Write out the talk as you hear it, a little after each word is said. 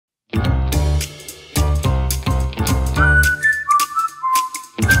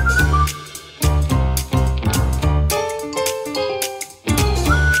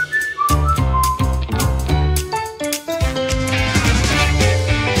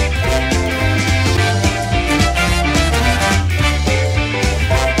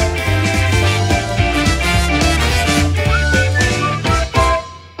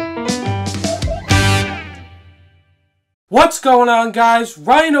going on, guys?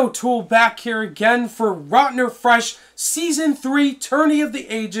 Ryan O'Toole back here again for Rotten or Fresh Season 3 Tourney of the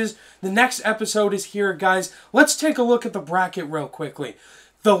Ages. The next episode is here, guys. Let's take a look at the bracket real quickly.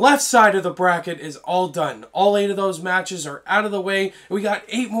 The left side of the bracket is all done. All 8 of those matches are out of the way. We got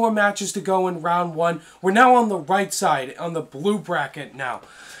 8 more matches to go in round 1. We're now on the right side, on the blue bracket now.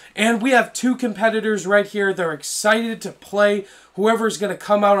 And we have 2 competitors right here. They're excited to play. Whoever's going to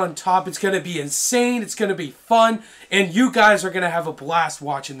come out on top, it's going to be insane. It's going to be fun. And you guys are going to have a blast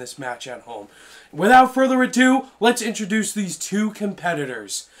watching this match at home. Without further ado, let's introduce these 2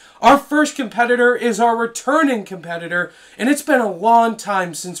 competitors. Our first competitor is our returning competitor. And it's been a long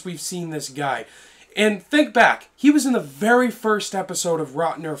time since we've seen this guy. And think back, he was in the very first episode of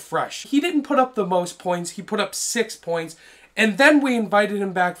Rotten or Fresh. He didn't put up the most points. He put up 6 points. And then we invited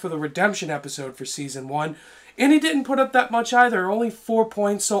him back for the redemption episode for Season 1. And he didn't put up that much either, only 4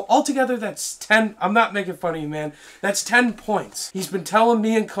 points. So altogether, that's 10. I'm not making fun of you, man. That's 10 points. He's been telling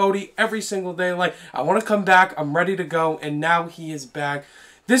me and Cody every single day, like, I want to come back, I'm ready to go. And now he is back.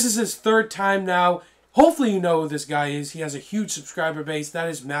 This is his 3rd time now. Hopefully you know who this guy is. He has a huge subscriber base. That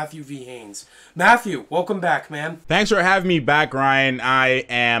is Matthew V. Haynes. Matthew, welcome back, man. Thanks for having me back, Ryan. I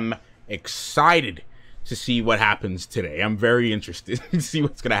am excited to see what happens today. I'm very interested to see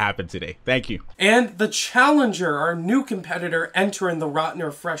what's going to happen today. Thank you. And the challenger, our new competitor entering the Rotten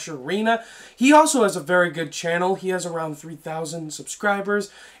or Fresh arena, he also has a very good channel. He has around 3,000 subscribers.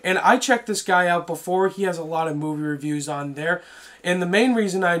 And I checked this guy out before. He has a lot of movie reviews on there. And the main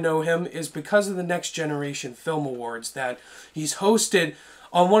reason I know him is because of the Next Generation Film Awards that he's hosted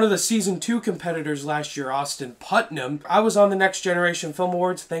on one of the Season 2 competitors last year, Austin Putnam. I was on the Next Generation Film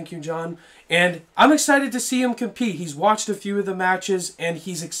Awards. Thank you, John. And I'm excited to see him compete. He's watched a few of the matches, and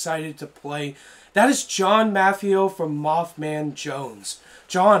he's excited to play. That is John Maffman from Maffman Jones.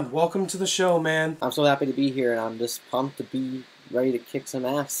 John, welcome to the show, man. I'm so happy to be here, and I'm just pumped to be ready to kick some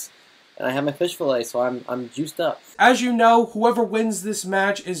ass. And I have my fish fillet, so I'm juiced up. As you know, whoever wins this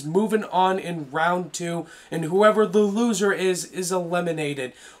match is moving on in round 2, and whoever the loser is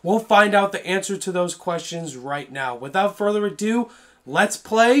eliminated. We'll find out the answer to those questions right now. Without further ado, let's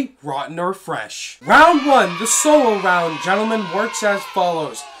play Rotten or Fresh. Round 1, the solo round, gentlemen, works as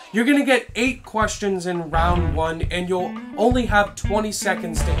follows. You're going to get 8 questions in round 1, and you'll only have 20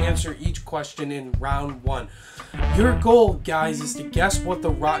 seconds to answer each question in round 1. Your goal, guys, is to guess what the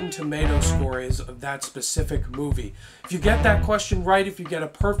Rotten Tomato score is of that specific movie. If you get that question right, if you get a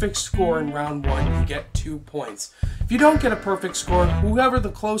perfect score in round 1, you get 2 points. If you don't get a perfect score, whoever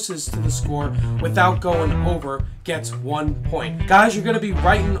the closest to the score without going over gets 1 point. Guys, you're going to be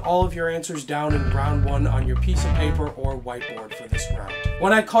writing all of your answers down in round 1 on your piece of paper or whiteboard for this round.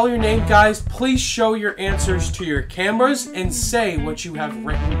 When I call your name, guys, please show your answers to your cameras and say what you have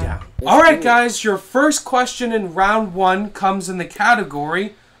written down. Alright, guys, your first question in round 1 comes in the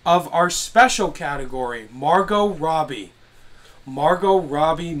category of our special category, Margot Robbie. Margot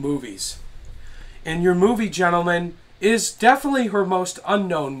Robbie movies. And your movie, gentlemen, is definitely her most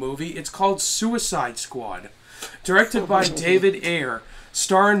unknown movie. It's called Suicide Squad. Directed by David Ayer,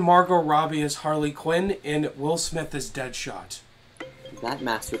 starring Margot Robbie as Harley Quinn and Will Smith as Deadshot. That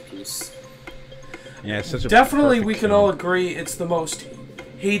masterpiece. Yeah, it's such a definitely we perfect can film. all agree it's the most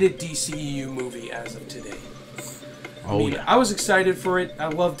hated DCEU movie as of today. I was excited for it. I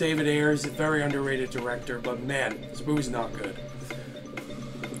love David Ayer. He's a very underrated director, but man, this movie's not good.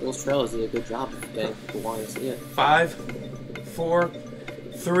 Those trailers did a good job of getting people wanting to see it. 5, 4,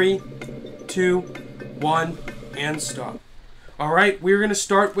 3, 2, 1, and stop. Alright, we're going to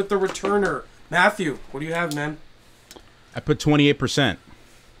start with the returner. Matthew, what do you have, man? I put 28%.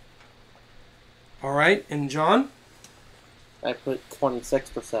 Alright, and John? I put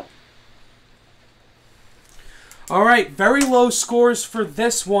 26%. Alright, very low scores for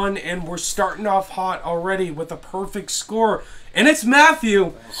this one, and we're starting off hot already with a perfect score. And it's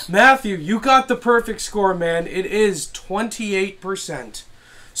Matthew. Matthew, you got the perfect score, man. It is 28%.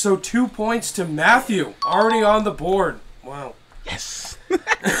 So 2 points to Matthew, already on the board. Wow. Yes.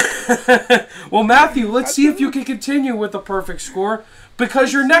 Well, Matthew, let's see if you can continue with the perfect score,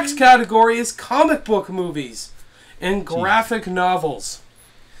 because your next category is comic book movies and graphic novels.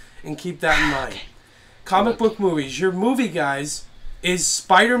 And keep that in mind. Comic book movies. Your movie, guys, is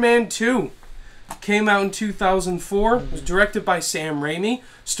Spider-Man 2. Came out in 2004. Was directed by Sam Raimi,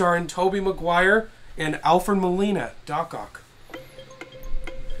 starring Tobey Maguire and Alfred Molina, Doc Ock.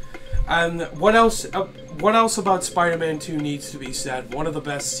 And what else about Spider-Man 2 needs to be said? One of the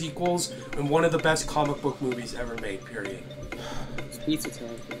best sequels and one of the best comic book movies ever made, period. It's pizza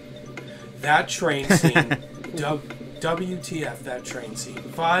time. That train scene. WTF, that train scene.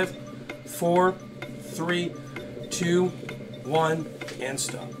 5, 4, 3, 2, 1, and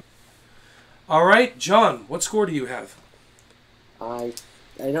stop. All right, John, what score do you have? I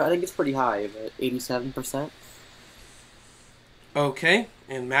think it's pretty high, but 87%. Okay,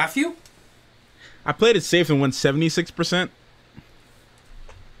 and Matthew? I played it safe and went 76%.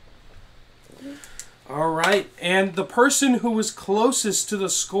 All right, and the person who was closest to the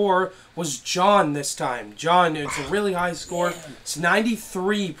score was John this time. John, it's a really high score. It's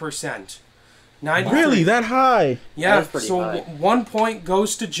 93%. 93. Really, that high? Yeah, pretty so high. 1 point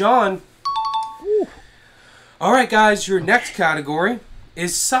goes to John. All right, guys, your next category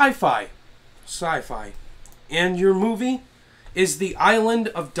is sci-fi. Sci-fi. And your movie is The Island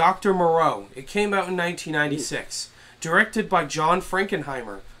of Dr. Moreau. It came out in 1996. Directed by John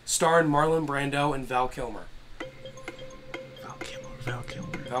Frankenheimer. Starring Marlon Brando and Val Kilmer.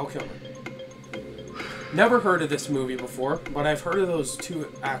 Val Kilmer. Never heard of this movie before, but I've heard of those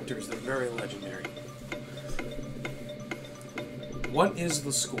two actors. They're very legendary. What is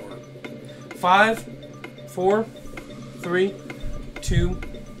the score? 5, 4, 3, 2,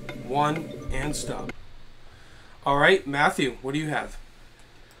 1, and stop. All right, Matthew, what do you have?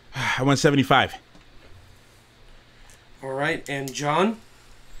 I went 75. All right, and John?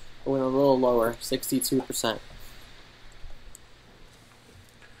 I went a little lower, 62%.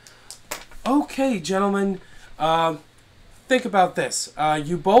 Okay, gentlemen, think about this.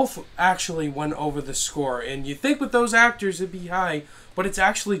 You both actually went over the score, and you think with those actors it'd be high, but it's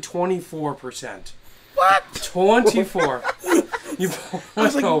actually 24%. What? 24. You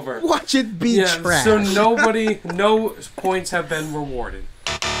went like, over. Watch it be trash. So no points have been rewarded.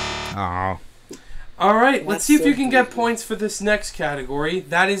 Oh. All right, let's That's see if so you can get crazy. points for this next category.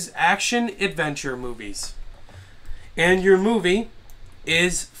 That is action-adventure movies. And your movie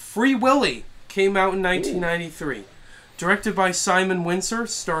is Free Willy. Came out in 1993. Directed by Simon Windsor,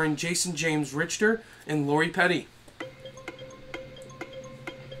 starring Jason James Richter and Lori Petty.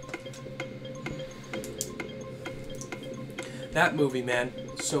 That movie, man,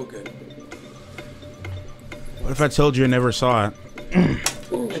 so good. What if I told you I never saw it?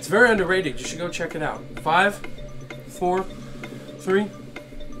 It's very underrated. You should go check it out. 5, 4, 3,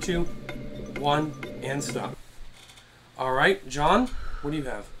 2, 1, and stop. All right, John, what do you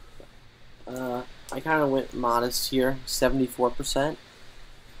have? I kind of went modest here, 74%.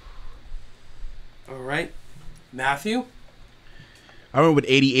 All right, Matthew? I went with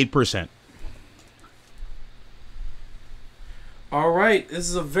 88%. All right, this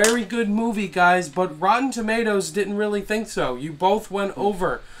is a very good movie, guys, but Rotten Tomatoes didn't really think so. You both went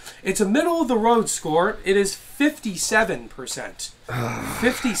over. It's a middle-of-the-road score. It is 57%.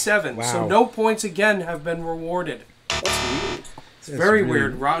 57. Wow. So no points, again, have been rewarded. That's weird. It's very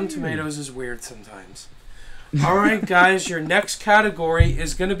weird. Rotten Tomatoes is weird sometimes. All right, guys, your next category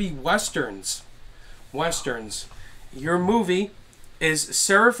is going to be Westerns. Westerns. Your movie is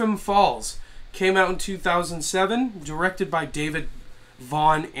Seraphim Falls. Came out in 2007, directed by David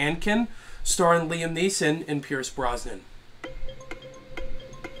Von Anken, starring Liam Neeson and Pierce Brosnan.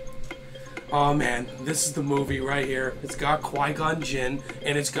 Oh man, this is the movie right here. It's got Qui-Gon Jinn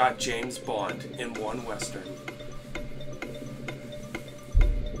and it's got James Bond in one Western.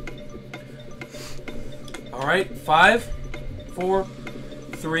 All right, 5, 4,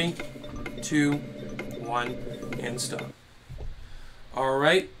 3, 2, 1, and stop. All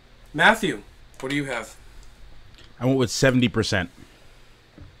right, Matthew. What do you have? I went with 70%.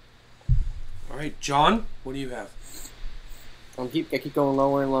 All right, John, what do you have? I keep going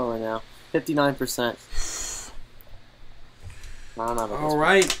lower and lower now. 59%. I don't know about this All one.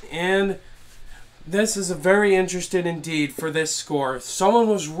 right, and this is a very interesting indeed for this score. Someone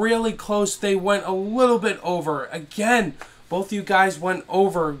was really close. They went a little bit over. Again, both you guys went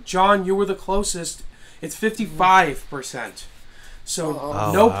over. John, you were the closest. It's 55%. So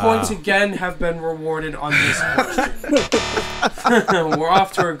no points again have been rewarded on this question. We're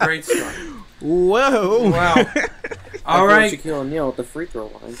off to a great start. Whoa. Wow. All I right. feel Shaquille O'Neal with the free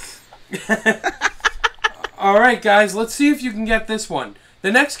throw line. All right, guys. Let's see if you can get this one.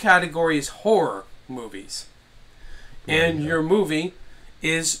 The next category is horror movies. And your movie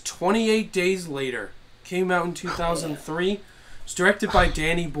is 28 Days Later. Came out in 2003. It's directed by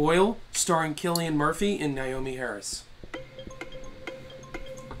Danny Boyle, starring Cillian Murphy and Naomi Harris.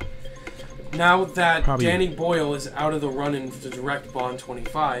 Now that Danny Boyle is out of the running to direct Bond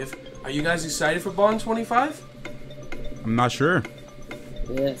 25, are you guys excited for Bond 25? I'm not sure.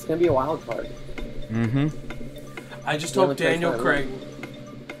 Yeah, it's gonna be a wild card. Mm-hmm. I just hope Daniel Craig.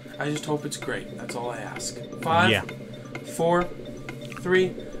 I just hope it's great. That's all I ask. 5, 4,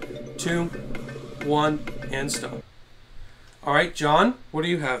 3, 2, 1, and stop. All right, John, what do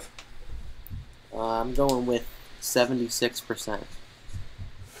you have? I'm going with 76%.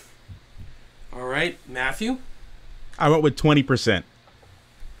 All right, Matthew? I went with 20%.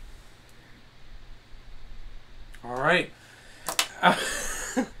 All right.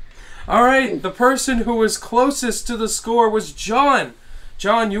 All right, the person who was closest to the score was John.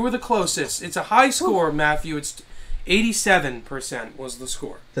 John, you were the closest. It's a high score, Matthew. It's 87% was the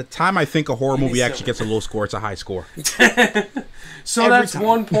score. The time I think a horror movie actually gets a low score, it's a high score. So that's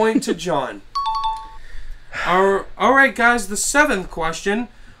 1 point to John. All right, guys, the 7th question.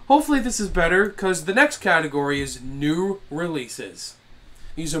 Hopefully this is better, because the next category is new releases.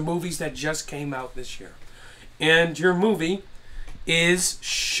 These are movies that just came out this year. And your movie is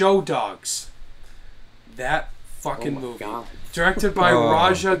Show Dogs. That fucking movie. God. Directed by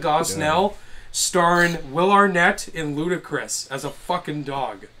Raja Gosnell, starring Will Arnett and Ludacris as a fucking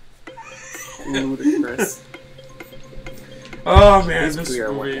dog. Ludicrous. Oh man, These this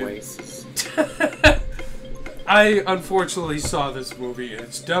queer movie. ways. I unfortunately saw this movie, and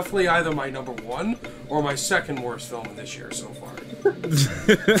it's definitely either my number 1 or my second worst film of this year so far.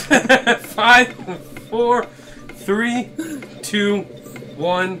 5, 4, 3, 2,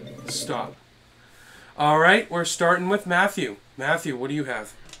 1, stop. All right, we're starting with Matthew. Matthew, what do you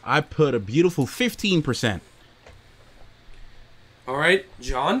have? I put a beautiful 15%. All right,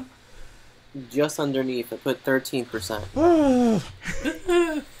 John? Just underneath, I put 13%.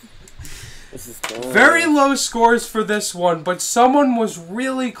 This is good. Very low scores for this one, but someone was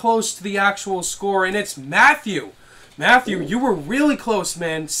really close to the actual score, and it's Matthew. Matthew, you were really close,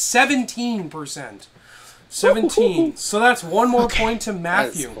 man. 17%. 17. So that's one more point to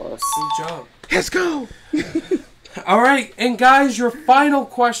Matthew. That is close. Good job. Let's go! All right, and guys, your final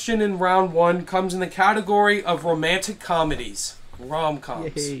question in round 1 comes in the category of romantic comedies,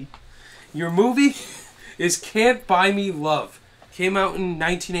 rom-coms. Yay. Your movie is Can't Buy Me Love. Came out in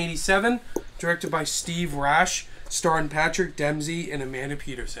 1987, directed by Steve Rash, starring Patrick Dempsey and Amanda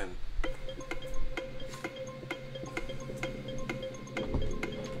Peterson.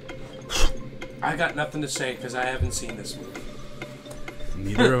 I got nothing to say because I haven't seen this movie.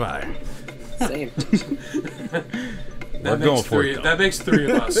 Neither have I. Same. We're going for it, though. That makes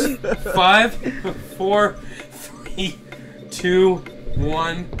 3 of us. 5, 4, 3, 2,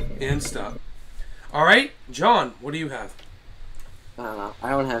 1, and stop. All right, John, what do you have? I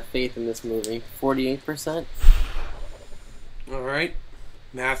don't have faith in this movie. 48%. All right,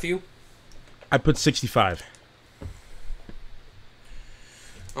 Matthew. I put 65.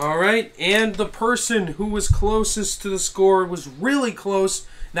 All right, and the person who was closest to the score was really close.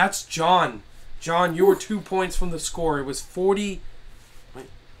 That's John. John, you were 2 points from the score. It was 40. Wait,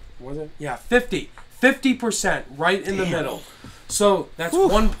 was it? Yeah, 50. 50%, right in the middle. So that's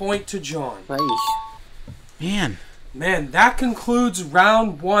 1 point to John. Nice. Man, that concludes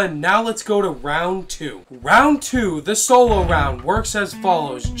round 1. Now let's go to round 2. Round 2, the solo round, works as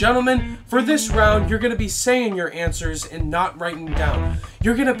follows. Gentlemen, for this round, you're going to be saying your answers and not writing down.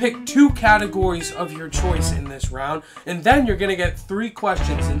 You're going to pick 2 categories of your choice in this round, and then you're going to get 3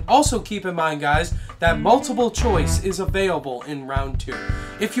 questions. And also keep in mind, guys, that multiple choice is available in round 2.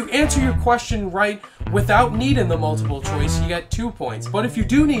 If you answer your question right without needing the multiple choice, you get 2 points. But if you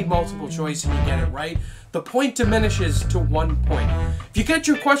do need multiple choice and you get it right, the point diminishes to 1 point. If you get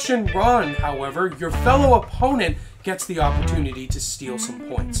your question wrong, however, your fellow opponent gets the opportunity to steal some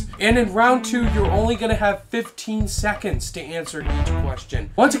points. And in round 2, you're only going to have 15 seconds to answer each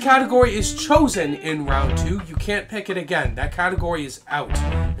question. Once a category is chosen in round 2, you can't pick it again. That category is out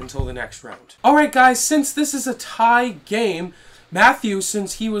until the next round. Alright guys, since this is a tie game, Matthew,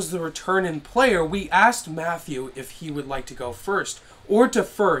 since he was the returning player, we asked Matthew if he would like to go first or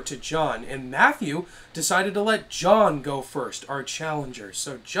defer to John, and Matthew decided to let John go first, our challenger.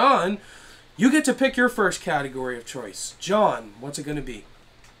 So John, you get to pick your first category of choice. John, what's it going to be?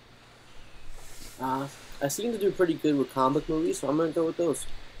 I seem to do pretty good with comic movies, so I'm going to go with those.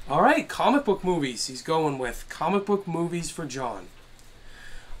 Alright, comic book movies. He's going with comic book movies for John.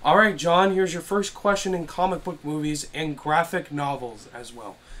 Alright, John, here's your first question in comic book movies and graphic novels as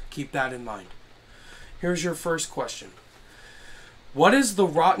well. Keep that in mind. Here's your first question. What is the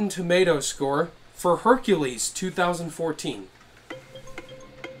Rotten Tomatoes score for Hercules 2014?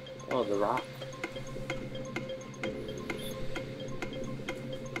 Oh, The Rock.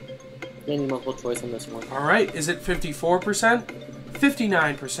 Any multiple choice on this one? Alright, is it 54%,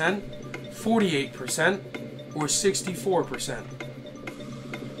 59%, 48%, or 64%?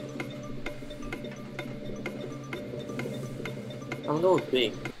 I'm going to go with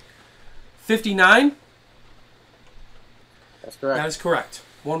B. 59? That's correct. That is correct.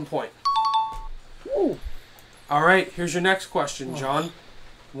 1 point. Ooh. Alright, here's your next question, John.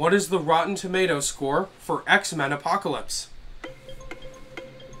 What is the Rotten Tomatoes score for X-Men Apocalypse?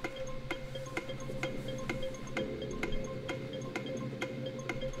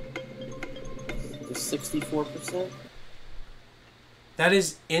 Just 64%? That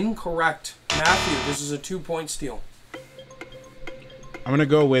is incorrect. Matthew, this is a 2-point steal. I'm gonna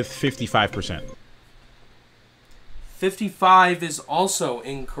go with 55%. 55 is also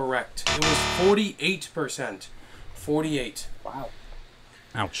incorrect. It was 48%. 48. Wow.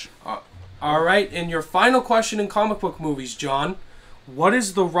 Ouch. All right, and your final question in comic book movies, John. What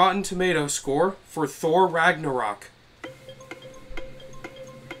is the Rotten Tomatoes score for Thor Ragnarok? I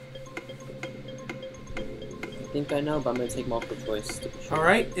think I know, but I'm going to take multiple choice to be sure. All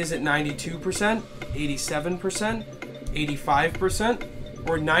right, is it 92%, 87%, 85%,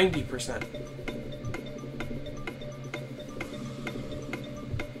 or 90%?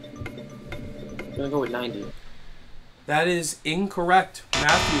 I'm going to go with 90. That is incorrect.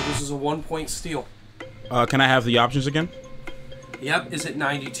 Matthew, this is a 1-point steal. Can I have the options again? Yep, is it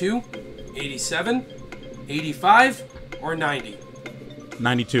 92, 87, 85, or 90?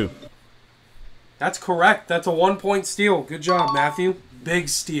 92. That's correct. That's a 1-point steal. Good job, Matthew. Big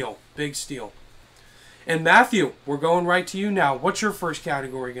steal. Big steal. And Matthew, we're going right to you now. What's your first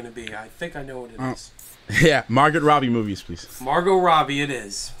category going to be? I think I know what it is. Yeah, Margot Robbie movies, please. Margot Robbie it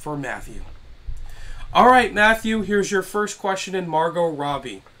is for Matthew. All right, Matthew, here's your first question in Margot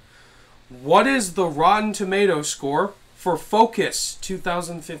Robbie. What is the Rotten Tomatoes score for Focus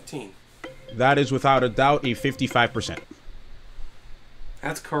 2015? That is without a doubt a 55%.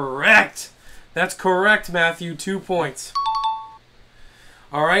 That's correct. That's correct, Matthew. 2 points.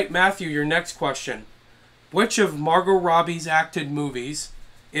 All right, Matthew, your next question. Which of Margot Robbie's acted movies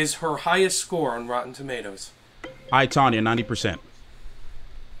is her highest score on Rotten Tomatoes? I, Tonya, 90%.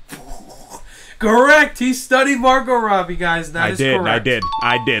 Correct. He studied Margot Robbie, guys. That is correct.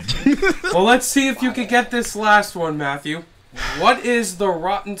 I did. Well, let's see if you can get this last one, Matthew. What is the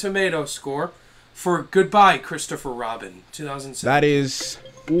Rotten Tomatoes score for Goodbye, Christopher Robin, 2007? That is...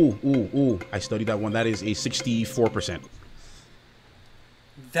 Ooh. I studied that one. That is a 64%.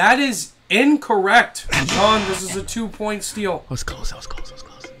 That is incorrect. John, this is a 2-point steal. I was close.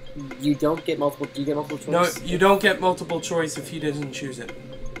 You don't get multiple... Do you get multiple choice? No, you don't get multiple choice if he doesn't choose it.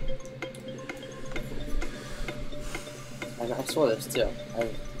 I saw this, too.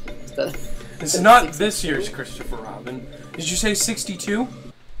 It's not this year's Christopher Robin. Did you say 62?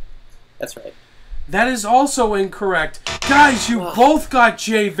 That's right. That is also incorrect. Guys, you both got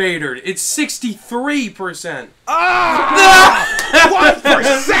Jay Vadered. It's 63%. Ah!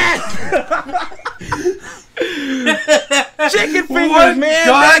 1%! Chicken fingers, man.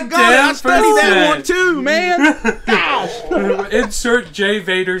 I studied that one too, man. Insert Jay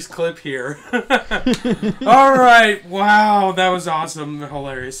Vader's clip here. All right. Wow, that was awesome.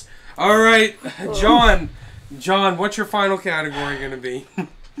 Hilarious. All right, John. John, what's your final category going to be?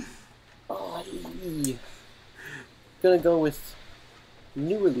 I'm gonna go with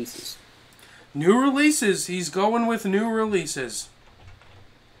new releases. New releases. He's going with new releases.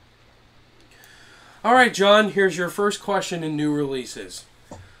 All right, John, here's your first question in new releases.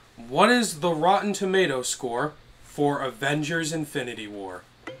 What is the Rotten Tomatoes score for Avengers Infinity War?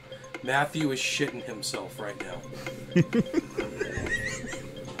 Matthew is shitting himself right now.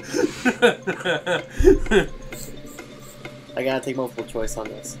 I gotta take multiple choice on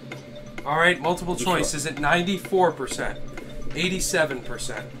this. All right, multiple choice. Is it 94%,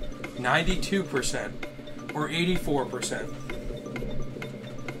 87%, 92%, or 84%?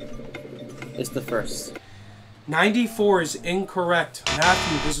 It's the first. 94 is incorrect.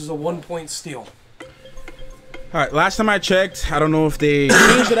 Matthew, this is a 1-point steal. All right, last time I checked, I don't know if they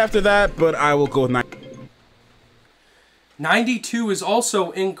changed it after that, but I will go with 90. 92 is also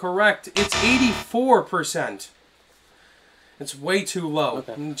incorrect. It's 84%. It's way too low.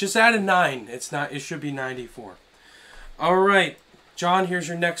 Okay. Just add a 9. It's not. It should be 94. All right, John, here's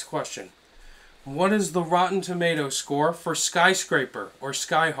your next question. What is the Rotten Tomatoes score for Skyscraper or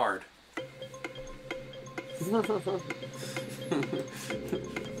Sky Hard? I'm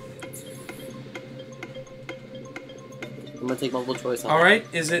gonna take multiple choice on All right,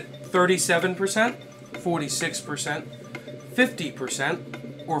 is it 37%, 46%, 50%,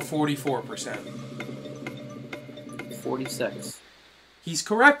 or 44%? 46. He's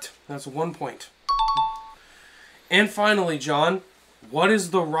correct. That's 1 point. And finally, John, what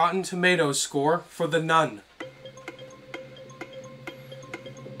is the Rotten Tomatoes score for The Nun?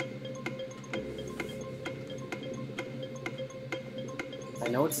 I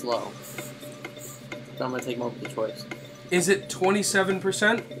know it's low. So I'm gonna take multiple choice. Is it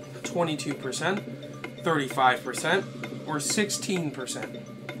 27%, 22%, 35%, or 16%?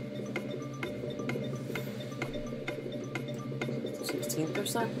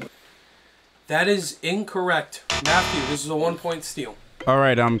 16%? That is incorrect. Matthew, this is a 1-point steal. All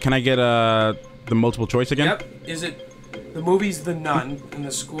right. Can I get the multiple choice again? Yep. Is it the movie's The Nun, and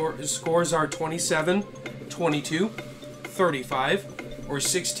the scores are 27, 22, 35, or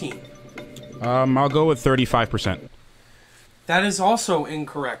 16? I'll go with 35%. That is also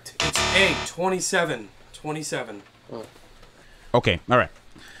incorrect. It's A, 27. 27. Oh. Okay. All right.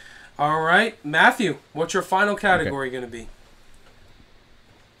 All right. Matthew, what's your final category going to be?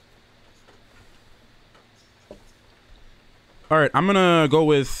 All right. I'm going to go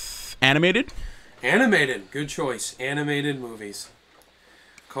with animated. Animated. Good choice. Animated movies.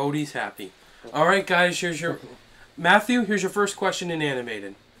 Cody's happy. All right, guys. Matthew, here's your first question in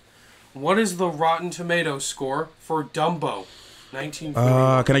animated. What is the Rotten Tomatoes score for Dumbo?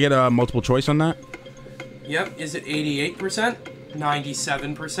 1941. Can I get a multiple choice on that? Yep. Is it 88%,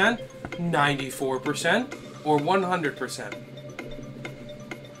 97%, 94%, or 100%?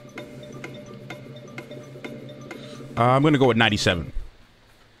 I'm going to go with 97.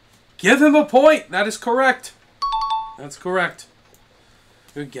 Give him a point. That is correct. That's correct.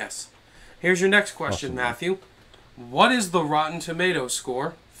 Good guess. Here's your next question, Awesome. Matthew. What is the Rotten Tomatoes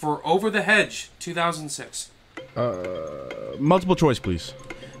score for Over the Hedge 2006? Multiple choice, please.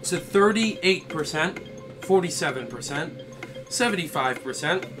 Is it 38%, 47%,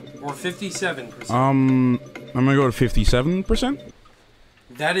 75%, or 57%? I'm going to go to 57%.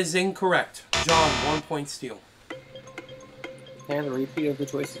 That is incorrect. John, 1-point steal. Can I have a repeat of the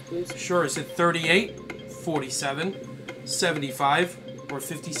choices, please? Sure. Is it 38, 47, 75, or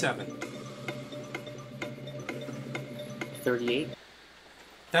 57? 38.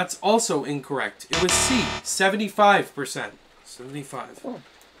 That's also incorrect. It was C, 75%. 75. Oh.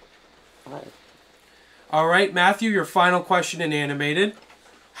 5. All right, Matthew, your final question in animated.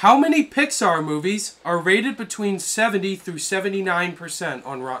 How many Pixar movies are rated between 70 through 79%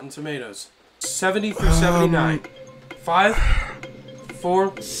 on Rotten Tomatoes? 70 through 79. 5,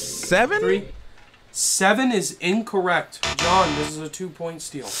 4, 7? 3. 7 is incorrect. John, this is a 2-point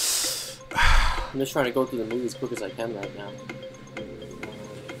steal. I'm just trying to go through the movie as quick as I can right now.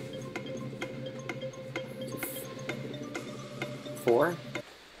 4?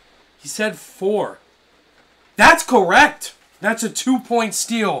 He said 4. That's correct. That's a 2-point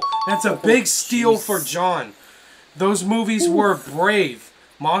steal. That's a big steal for John. Those movies were Brave,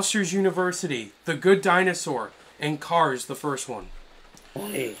 Monsters University, The Good Dinosaur, and Cars, the first one.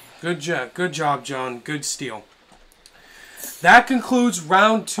 Hey. Good job, John. Good steal. That concludes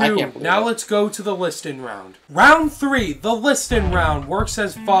round 2. Now let's go to the listing round. Round 3, the listing round, works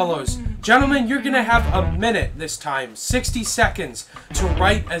as follows. Gentlemen, you're going to have a minute this time, 60 seconds, to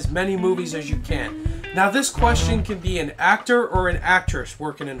write as many movies as you can. Now, this question can be an actor or an actress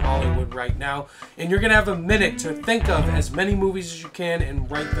working in Hollywood right now, and you're going to have a minute to think of as many movies as you can and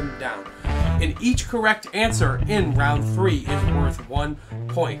write them down. And each correct answer in round 3 is worth 1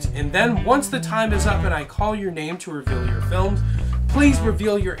 point. And then once the time is up and I call your name to reveal your films, please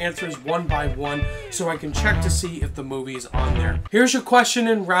reveal your answers one by one so I can check to see if the movie is on there. Here's your question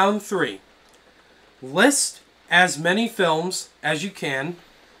in round 3. List as many films as you can,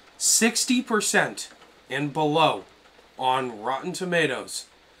 60% and below on Rotten Tomatoes,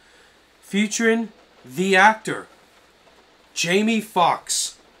 featuring the actor Jamie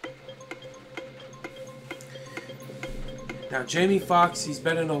Foxx. Now, Jamie Foxx, he's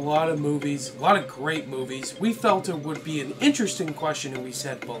been in a lot of movies, a lot of great movies. We felt it would be an interesting question, and we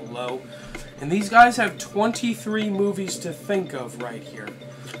said below. And these guys have 23 movies to think of right here.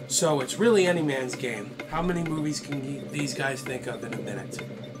 So it's really any man's game. How many movies can these guys think of in a minute?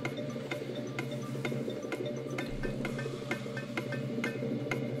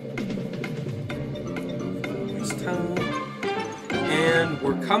 Waste time. And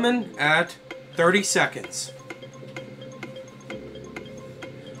we're coming at 30 seconds.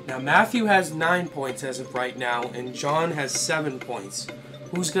 Now, Matthew has 9 points as of right now, and John has 7 points.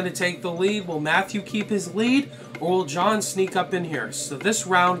 Who's going to take the lead? Will Matthew keep his lead, or will John sneak up in here? So this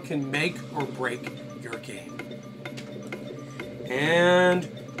round can make or break your game. And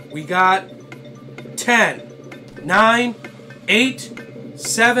we got 10, 9, 8,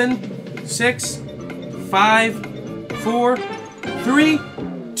 7, 6, 5, 4, 3,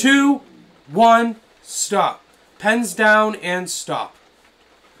 2, 1, stop. Pens down and stop.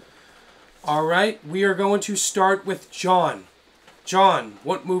 All right, we are going to start with John. John,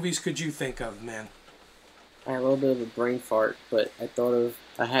 what movies could you think of, man? I had a little bit of a brain fart, but I thought of...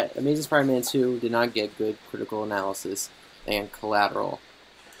 Amazing Spider-Man 2 did not get good critical analysis, and Collateral.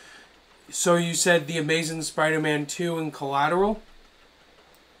 So you said The Amazing Spider-Man 2 and Collateral?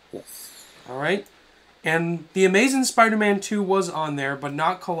 Yes. All right. And The Amazing Spider-Man 2 was on there, but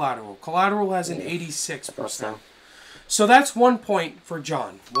not Collateral. Collateral has an 86%. So that's 1 point for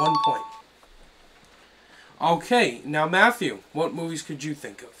John. 1 point. Okay, now Matthew, what movies could you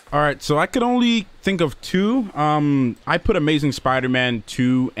think of? All right, so I could only think of two. I put Amazing Spider-Man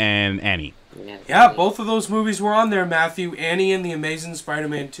 2 and Annie. Yeah, both of those movies were on there, Matthew. Annie and The Amazing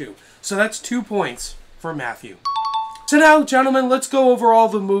Spider-Man 2. So that's 2 points for Matthew. So now, gentlemen, let's go over all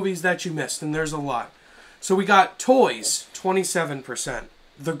the movies that you missed, and there's a lot. So we got Toys, 27%.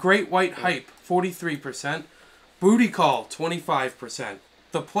 The Great White Hype, 43%. Booty Call, 25%.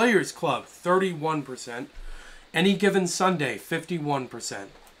 The Players Club, 31%. Any Given Sunday, 51%.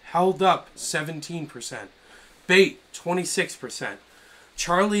 Held Up, 17%. Bait, 26%.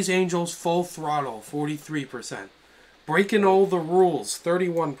 Charlie's Angels Full Throttle, 43%. Breaking All the Rules,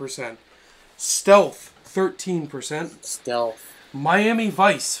 31%. Stealth, 13%. Stealth. Miami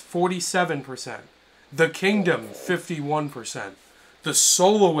Vice, 47%. The Kingdom, 51%. The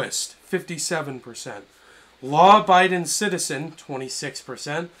Soloist, 57%. Law-Abiding Citizen,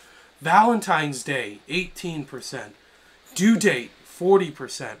 26%. Valentine's Day, 18%. Due Date,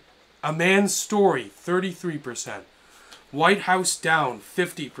 40%. A Man's Story, 33%. White House Down,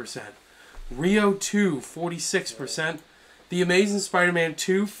 50%. Rio 2, 46%. The Amazing Spider-Man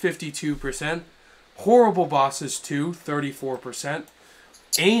 2, 52%. Horrible Bosses 2, 34%.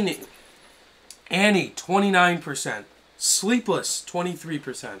 Annie, 29%. Sleepless,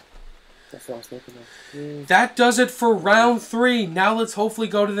 23%. That's what I was thinking of. That does it for round 3. Now let's hopefully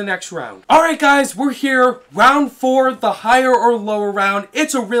go to the next round. Alright guys, we're here. Round 4, the higher or lower round.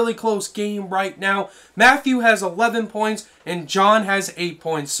 It's a really close game right now. Matthew has 11 points and John has 8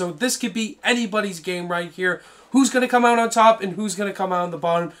 points. So this could be anybody's game right here. Who's going to come out on top and who's going to come out on the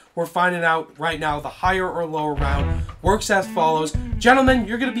bottom? We're finding out right now. The higher or lower round works as follows. Gentlemen,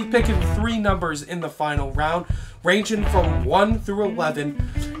 you're going to be picking 3 numbers in the final round, ranging from 1 through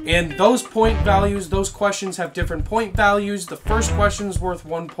 11. And those point values, those questions have different point values. The first question is worth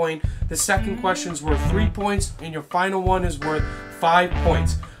 1 point. The second question is worth 3 points. And your final one is worth 5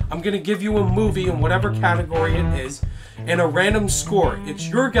 points. I'm going to give you a movie in whatever category it is and a random score. It's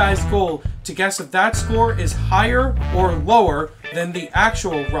your guys' goal to guess if that score is higher or lower than the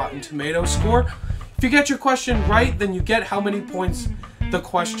actual Rotten Tomatoes score. If you get your question right, then you get how many points the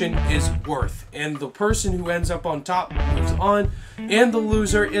question is worth. And the person who ends up on top moves on, and the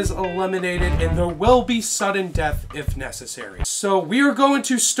loser is eliminated, and there will be sudden death if necessary. So we are going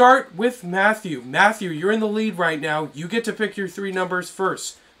to start with Matthew. Matthew, you're in the lead right now. You get to pick your 3 numbers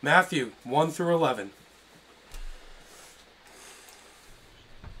first. Matthew, 1 through 11.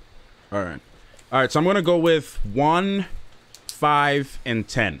 All right, so I'm going to go with 1, 5, and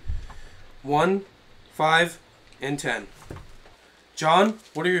 10. 1, 5, and 10. John,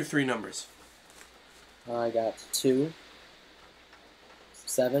 what are your 3 numbers? I got 2,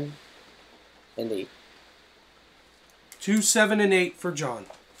 7, and 8. 2, 7, and 8 for John.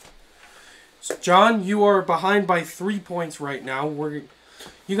 So John, you are behind by 3 points right now.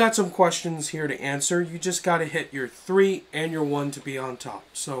 You got some questions here to answer. You just got to hit your 3 and your 1 to be on top.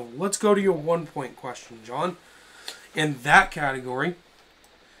 So let's go to your 1 point question, John. And that category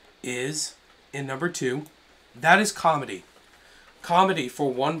is in number 2. That is comedy. Comedy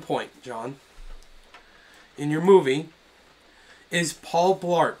for 1 point, John. In your movie is Paul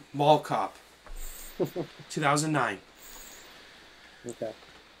Blart, Mall Cop, 2009. Okay.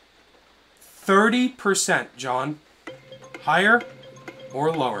 30%, John. Higher or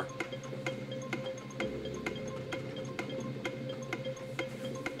lower?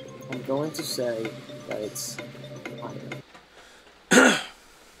 I'm going to say that it's higher.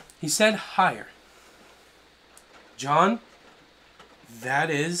 He said higher. John, that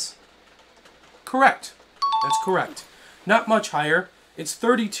is correct. That's correct. Not much higher. It's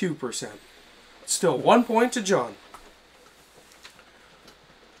 32%. Still 1 point to John.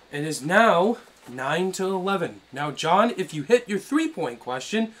 It is now 9 to 11. Now, John, if you hit your 3-point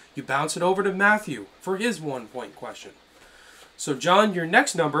question, you bounce it over to Matthew for his 1-point question. So, John, your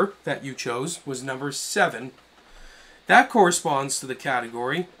next number that you chose was number 7. That corresponds to the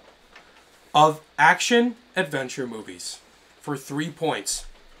category of action-adventure movies for 3 points.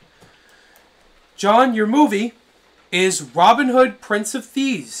 John, your movie is Robin Hood, Prince of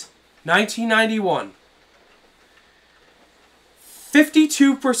Thieves, 1991.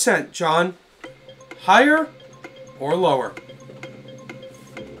 52%, John. Higher or lower?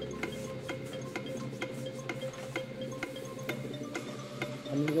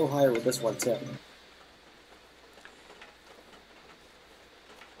 I'm going to go higher with this one, too.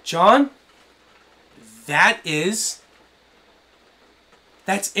 John, that's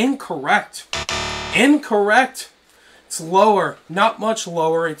incorrect. Incorrect. It's lower. Not much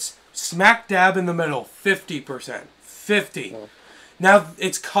lower. It's smack dab in the middle. 50%. 50. Now,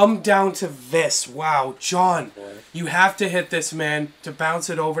 it's come down to this. Wow, John, you have to hit this, man, to bounce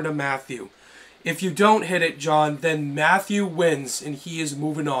it over to Matthew. If you don't hit it, John, then Matthew wins, and he is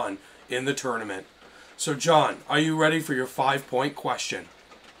moving on in the tournament. So, John, are you ready for your 5-point question?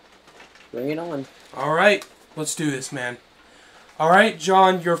 Bring it on. All right, let's do this, man. All right,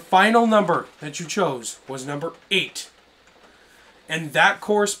 John, your final number that you chose was number 8. And that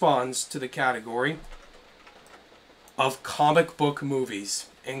corresponds to the category of comic book movies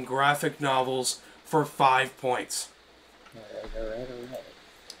and graphic novels for 5 points. All right.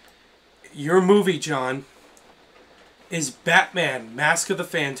 Your movie, John, is Batman, Mask of the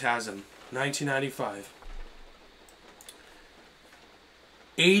Phantasm, 1995.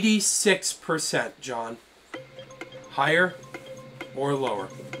 86%, John. Higher or lower?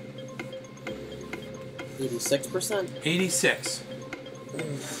 86%? 86.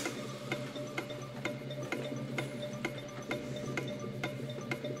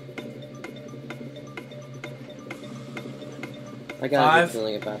 I got a good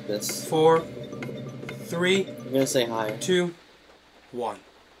feeling about this. 4, 3, I'm gonna say higher. 2, 1.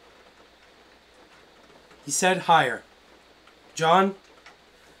 He said higher. John,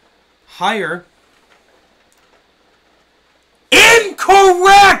 higher.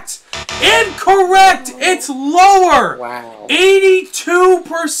 Incorrect! Incorrect! It's lower! Wow.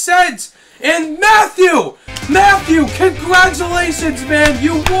 82%! And Matthew, congratulations, man!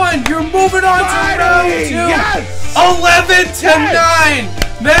 You won! You're moving on to round 2! Yes!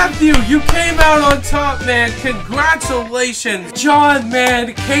 11-9! Matthew, you came out on top, man. Congratulations. John, man,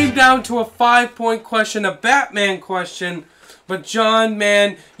 it came down to a 5-point question, a Batman question. But John,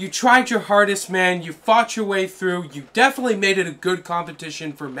 man, you tried your hardest, man. You fought your way through. You definitely made it a good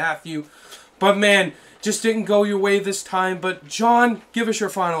competition for Matthew. But, man, just didn't go your way this time. But, John, give us your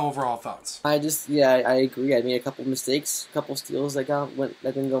final overall thoughts. I agree. I made a couple mistakes, a couple steals that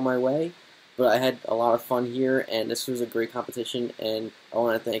didn't go my way. But I had a lot of fun here, and this was a great competition. And I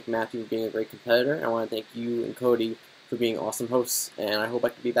want to thank Matthew for being a great competitor. And I want to thank you and Cody for being awesome hosts, and I hope I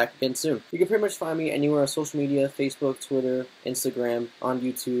can be back again soon. You can pretty much find me anywhere on social media, Facebook, Twitter, Instagram, on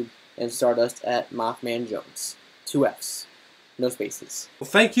YouTube, and Stardust at Maffman Jones. 2 Fs. No spaces. Well,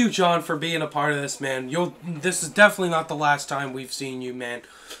 thank you, John, for being a part of this, man. This is definitely not the last time we've seen you, man.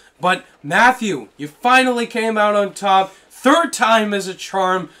 But, Matthew, you finally came out on top. 3rd time is a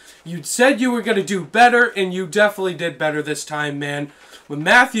charm. You said you were going to do better, and you definitely did better this time, man. But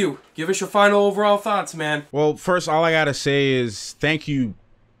Matthew, give us your final overall thoughts, man. Well, first, all I got to say is thank you,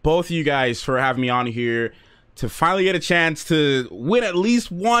 both of you guys, for having me on here to finally get a chance to win at least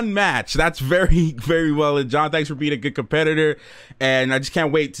one match. That's very, very well. And John, thanks for being a good competitor. And I just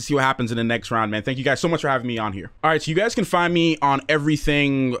can't wait to see what happens in the next round, man. Thank you guys so much for having me on here. All right, so you guys can find me on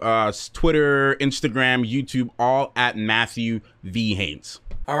everything, Twitter, Instagram, YouTube, all at Matthew V. Haynes.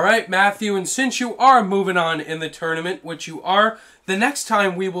 All right, Matthew, and since you are moving on in the tournament, which you are, the next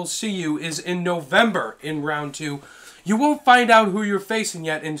time we will see you is in November in round 2. You won't find out who you're facing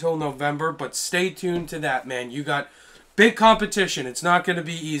yet until November, but stay tuned to that, man. You got big competition. It's not going to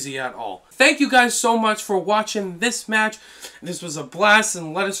be easy at all. Thank you guys so much for watching this match. This was a blast,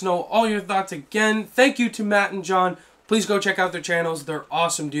 and let us know all your thoughts again. Thank you to Matt and John. Please go check out their channels. They're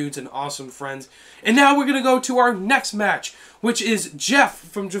awesome dudes and awesome friends. And now we're going to go to our next match, which is Jeff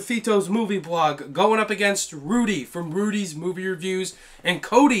from Jeffito's movie blog going up against Rudy from Rudy's Movie Reviews. And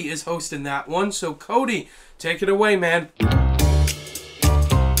Cody is hosting that one. So Cody, take it away, man.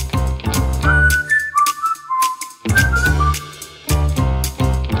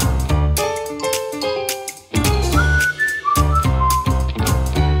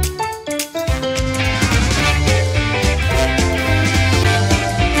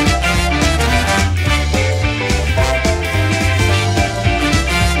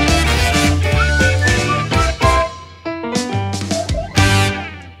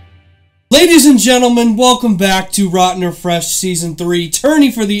 Ladies and gentlemen, welcome back to Rotten or Fresh Season 3,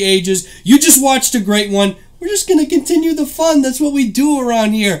 Tourney for the Ages. You just watched a great one. We're just going to continue the fun. That's what we do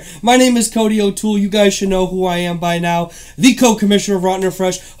around here. My name is Cody O'Toole. You guys should know who I am by now. The co-commissioner of Rotten or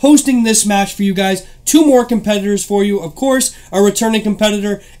Fresh, hosting this match for you guys. 2 more competitors for you. Of course, a returning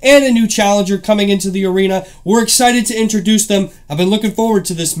competitor and a new challenger coming into the arena. We're excited to introduce them. I've been looking forward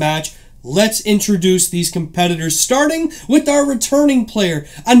to this match. let's introduce these competitors, starting with our returning player.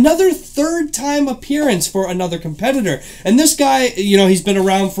 Another third-time appearance for another competitor. And this guy, you know, he's been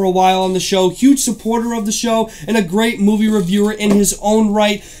around for a while on the show, huge supporter of the show, and a great movie reviewer in his own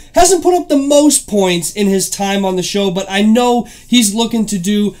right. Hasn't put up the most points in his time on the show, but I know he's looking to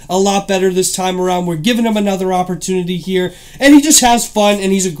do a lot better this time around. We're giving him another opportunity here, and he just has fun,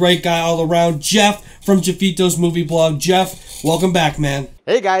 and he's a great guy all around. Jeff from Jeffito's Movie Blog. Jeff, welcome back, man.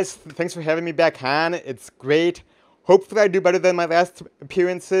 Hey guys, thanks for having me back on. It's great. Hopefully I do better than my last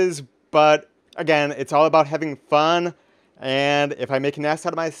appearances, but again, it's all about having fun, and if I make an ass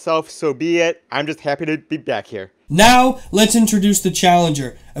out of myself, so be it. I'm just happy to be back here. Now, let's introduce the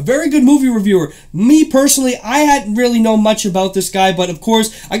challenger. A very good movie reviewer. Me, personally, I hadn't really known much about this guy, but of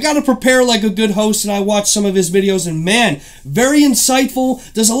course, I gotta prepare like a good host, and I watched some of his videos, and man, very insightful,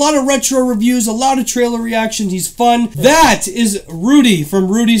 does a lot of retro reviews, a lot of trailer reactions, he's fun. That is Rudy from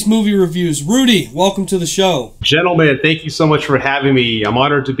Rudy's Movie Reviews. Rudy, welcome to the show. Gentlemen, thank you so much for having me. I'm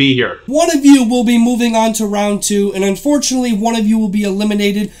honored to be here. One of you will be moving on to round 2, and unfortunately, one of you will be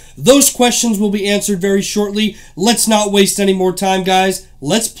eliminated. Those questions will be answered very shortly. Let's not waste any more time, guys.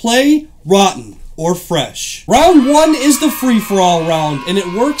 Let's play Rotten or Fresh. Round 1 is the free-for-all round, and it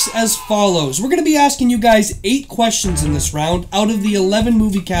works as follows. We're going to be asking you guys 8 questions in this round out of the 11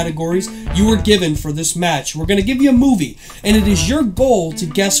 movie categories you were given for this match. We're going to give you a movie, and it is your goal to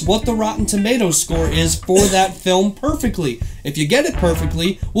guess what the Rotten Tomatoes score is for that film perfectly. If you get it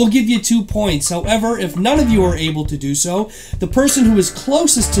perfectly, we'll give you 2 points. However, if none of you are able to do so, the person who is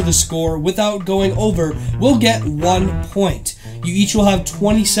closest to the score without going over will get 1 point. You each will have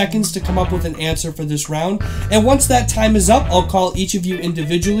 20 seconds to come up with an answer for this round, and once that time is up, I'll call each of you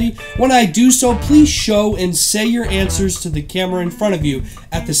individually. When I do so, please show and say your answers to the camera in front of you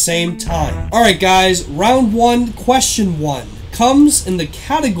at the same time. Alright guys, round 1, question 1 comes in the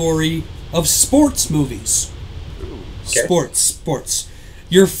category of sports movies. Okay. Sports.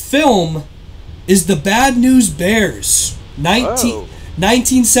 Your film is The Bad News Bears.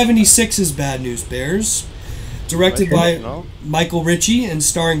 1976's Bad News Bears. Directed by Michael Ritchie and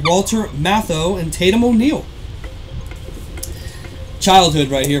starring Walter Matthau and Tatum O'Neal. Childhood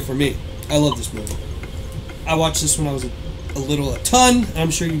right here for me. I love this movie. I watched this when I was a ton, and I'm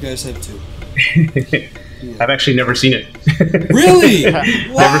sure you guys have too. Yeah. I've actually never seen it. Really?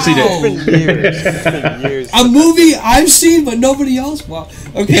 Wow. Never seen it. It's been years. A movie I've seen, but nobody else? Wow.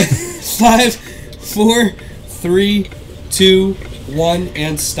 Okay. 5, 4, 3, 2, 1,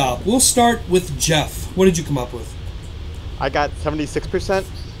 and stop. We'll start with Jeff. What did you come up with? I got 76%.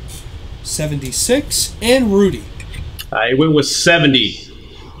 76. And Rudy? I went with 70.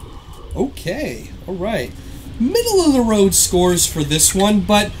 Okay. All right. Middle of the road scores for this one,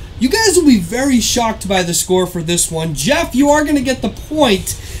 but you guys will be very shocked by the score for this one. Jeff, you are going to get the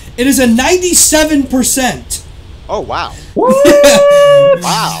point. It is a 97%. Oh, wow.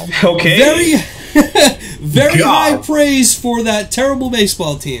 Wow. Okay. Very high praise for that terrible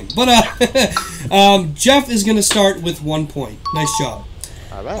baseball team. But Jeff is going to start with 1 point. Nice job.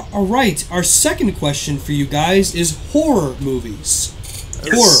 All right. Our second question for you guys is horror movies.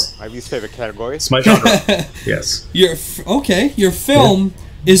 Yes. Horror. My least favorite category. It's my genre. Yes. Your film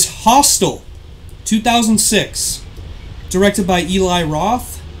is Hostel, 2006, directed by Eli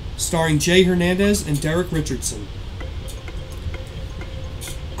Roth, starring Jay Hernandez and Derek Richardson.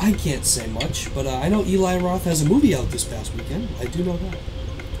 I can't say much, but I know Eli Roth has a movie out this past weekend. I do know that.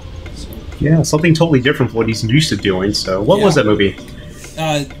 So. Yeah, something totally different from what he's used to doing. So, what was that movie?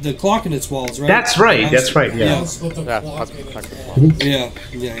 The Clock in Its Walls, right? That's right. That's right. Yeah.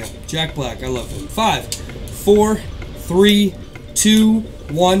 Yeah. Jack Black, I love him. 5, 4, 3, 2,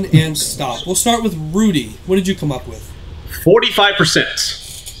 1, and stop. We'll start with Rudy. What did you come up with?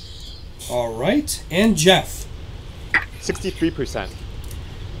 45%. All right, and Jeff. 63%.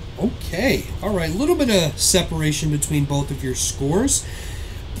 Okay, all right. A little bit of separation between both of your scores.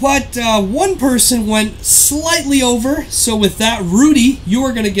 But one person went slightly over. So with that, Rudy, you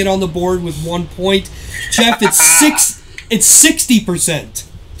are going to get on the board with 1 point. Jeff, it's 60%.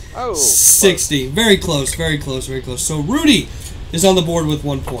 Oh. 60. Very close. So Rudy is on the board with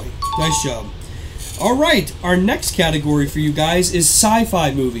 1 point. Nice job. All right, our next category for you guys is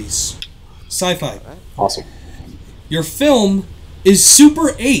sci-fi movies. Sci-fi. Awesome. Your film is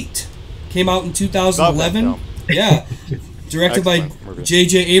Super 8. Came out in 2011. Yeah. Directed by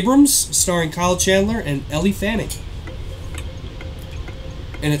J.J. Abrams, starring Kyle Chandler and Ellie Fanning.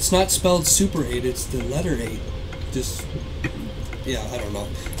 And it's not spelled Super 8, it's the letter 8. Just, yeah, I don't know.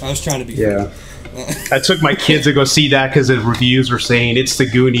 I was trying to be funny. I took my kids to go see that because the reviews were saying it's the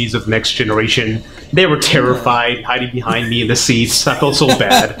Goonies of next generation. They were terrified, hiding behind me in the seats. I felt so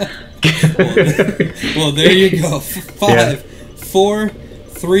bad. Well, there you go. 5, 4,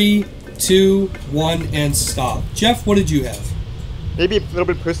 3, 2, 1, and stop. Jeff, what did you have? Maybe a little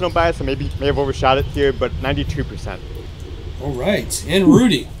bit personal bias, so maybe may have overshot it here, but 92%. All right. And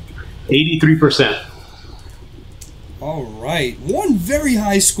Rudy? 83%. All right. One very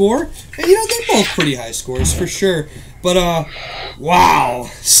high score. And, you know, they're both pretty high scores for sure. But, wow.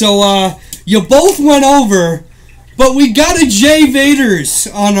 So, you both went over, but we got a Jay Vaders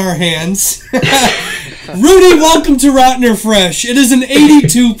on our hands. Rudy, welcome to Rotten or Fresh. It is an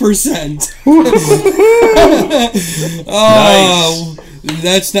 82%. Oh, nice.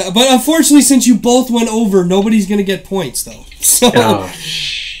 That's not. But unfortunately, since you both went over, nobody's going to get points, though. So,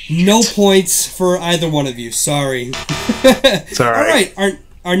 no points for either one of you. Sorry. It's all right. All right.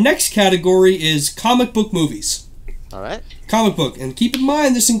 Our next category is comic book movies. All right. Comic book. And keep in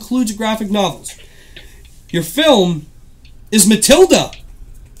mind, this includes graphic novels. Your film is Matilda,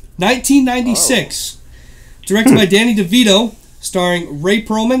 1996. Directed by Danny DeVito, starring Ray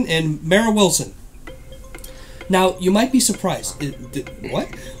Perlman and Mara Wilson. Now, you might be surprised. What?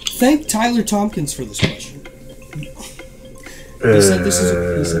 Thank Tyler Tompkins for this question. He said this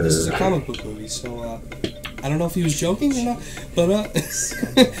is a comic book movie, so I don't know if he was joking or not, but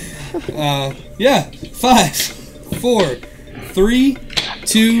yeah. 5, 4, 3,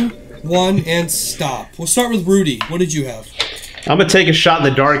 2, 1, and stop. We'll start with Rudy. What did you have? I'm going to take a shot in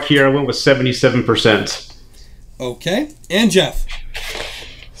the dark here. I went with 77%. Okay. And Jeff?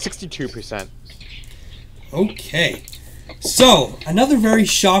 62%. Okay. So, another very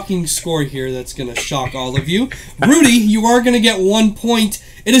shocking score here that's going to shock all of you. Rudy, you are going to get 1 point.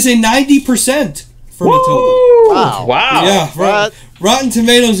 It is a 90% for Matilda. Wow. Wow. Yeah, Rotten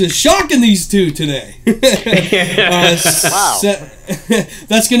Tomatoes is shocking these two today. Wow.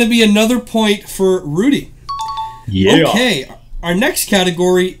 That's going to be another point for Rudy. Yeah. Okay, our next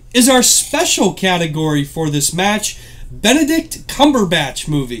category is our special category for this match, Benedict Cumberbatch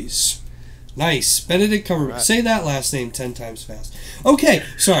movies. Nice. Benedict Cumberbatch. Right. Say that last name 10 times fast. Okay,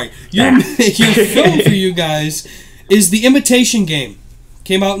 sorry. Your film for you guys is The Imitation Game.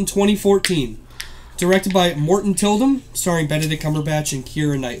 Came out in 2014. Directed by Morton Tildum, starring Benedict Cumberbatch and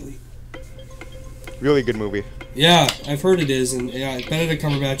Keira Knightley. Really good movie. Yeah, I've heard it is. And yeah, Benedict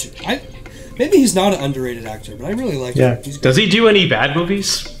Cumberbatch... Maybe he's not an underrated actor, but I really like him. Does he do any bad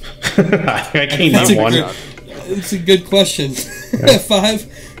movies? I can't name one. It's a good question. 5,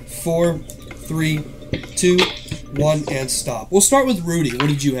 4, 3, 2, 1, and stop. We'll start with Rudy. What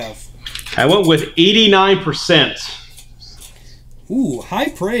did you have? I went with 89%. Ooh, high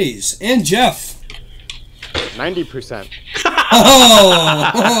praise. And Jeff? 90%. Oh,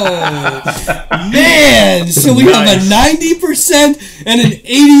 man! So we have a 90% and an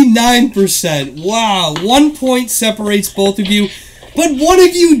 89%. Wow, 1 point separates both of you. But one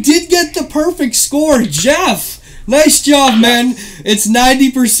of you did get the perfect score, Jeff. Nice job, man. It's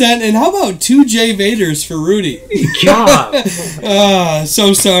 90%. And how about 2 Jay Vaders for Rudy? God.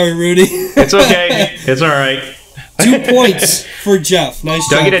 So sorry, Rudy. It's okay. It's all right. 2 points for Jeff. Nice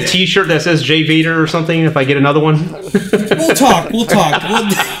job. Do I get a T-shirt that says Jay Vader or something if I get another one? We'll talk. We'll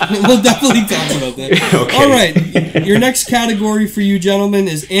definitely talk about that. Okay. All right. Your next category for you gentlemen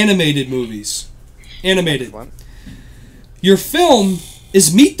is animated movies. Animated. Your film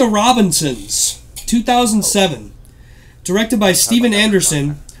is Meet the Robinsons, 2007. Directed by Steven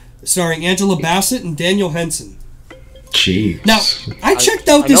Anderson, starring Angela Bassett and Daniel Henson. Jeez. Now, I checked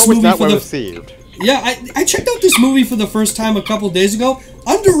out this movie for the... received. Yeah, I checked out this movie for the first time a couple days ago.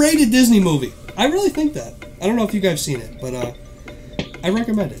 Underrated Disney movie. I really think that. I don't know if you guys seen it, but I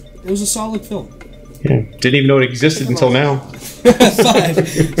recommend it. It was a solid film. Yeah. Didn't even know it existed until now.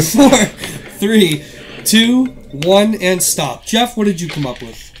 5, 4, 3, 2, 1, and stop. Jeff, what did you come up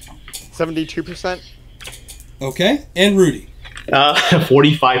with? 72%. Okay, and Rudy?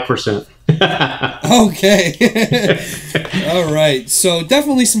 45%. Okay. All right. So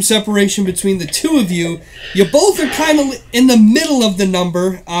definitely some separation between the two of you. You both are kind of in the middle of the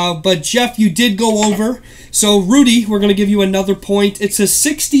number, but Jeff, you did go over. So Rudy, we're going to give you another point. It's a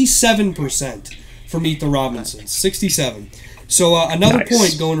 67% for Meet the Robinsons. 67. So another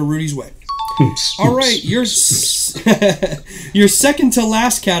point going to Rudy's way. All right. Your second to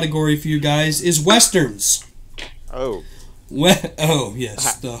last category for you guys is Westerns. Oh. Oh,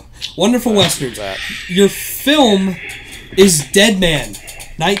 yes. The wonderful Westerns. Your film is Dead Man,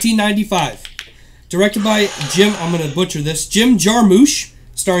 1995. Directed by Jim, I'm going to butcher this, Jim Jarmusch,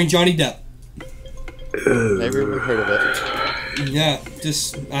 starring Johnny Depp. Never even heard of it. Yeah,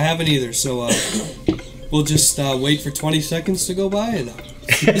 I haven't either, so we'll just wait for 20 seconds to go by and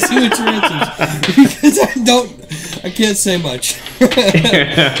See what your answer is. Because I can't say much.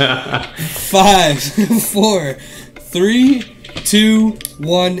 5, 4, 3, 2,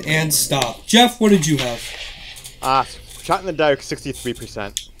 1, and stop. Jeff, what did you have? Shot in the dark,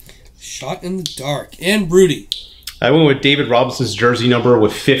 63%. Shot in the dark. And Rudy. I went with David Robinson's jersey number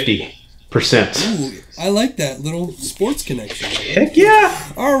with 50%. Ooh, I like that little sports connection. Heck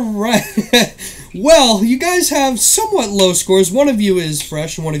yeah! All right. Well, you guys have somewhat low scores. One of you is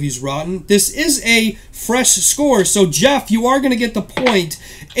fresh and one of you is rotten. This is a fresh score, so Jeff, you are going to get the point,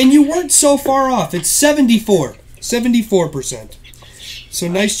 and you weren't so far off. It's 74%. So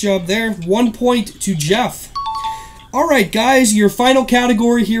nice job there. 1 point to Jeff. All right, guys, your final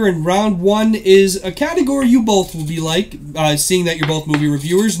category here in round 1 is a category you both will be like, seeing that you're both movie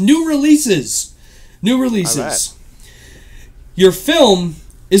reviewers. New releases. New releases. All right. Your film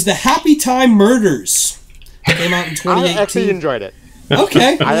is The Happy Time Murders. It came out in 2018. I actually enjoyed it.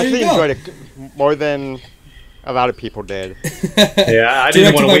 Okay, I there you actually go. enjoyed it more than a lot of people did. Yeah, I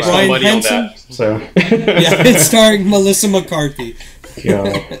didn't want to waste my Brian money Henson? on that. So. Yeah, it's starring Melissa McCarthy.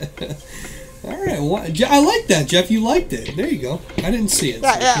 Yeah. All right, well, I like that, Jeff. You liked it. There you go. I didn't see it. So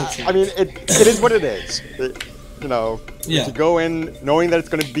Yeah. I mean, it is what it is. You know, Yeah. if you go in knowing that it's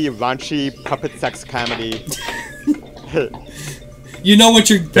going to be a raunchy puppet sex comedy. you know what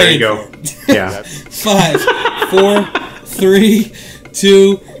you're There you paying go. for. Yeah. 5, 4, 3,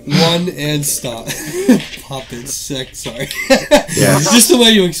 2, 1, and stop. Puppet sex. Sorry. Yeah. Just the way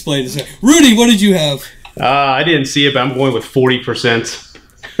you explained it. Sorry. Rudy, what did you have? I didn't see it, but I'm going with 40%.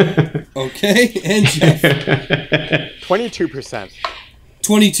 Okay, and Jeff. 22%.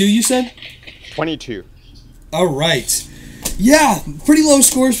 22, you said? 22. All right. Yeah, pretty low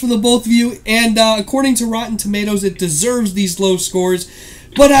scores for the both of you, and according to Rotten Tomatoes, it deserves these low scores.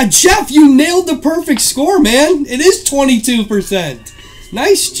 But Jeff, you nailed the perfect score, man. It is 22%.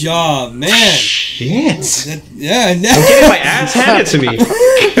 Nice job, man. Shit. Yeah. I'm getting my ass handed to me.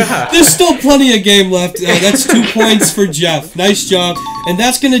 There's still plenty of game left. That's 2 points for Jeff. Nice job. And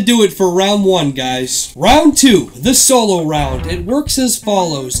that's going to do it for round 1, guys. Round 2, the solo round. It works as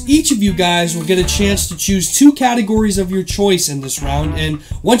follows. Each of you guys will get a chance to choose 2 categories of your choice in this round. And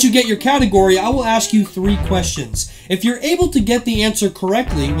once you get your category, I will ask you 3 questions. If you're able to get the answer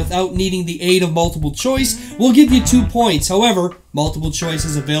correctly without needing the aid of multiple choice, we'll give you 2 points. However, multiple choice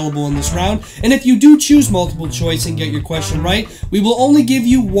is available in this round. And if you do choose multiple choice and get your question right, we will only give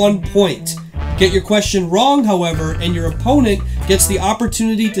you 1 point. Get your question wrong, however, and your opponent gets the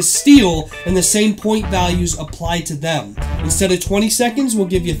opportunity to steal, and the same point values apply to them. Instead of 20 seconds, we'll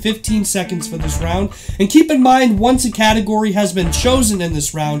give you 15 seconds for this round. And keep in mind, once a category has been chosen in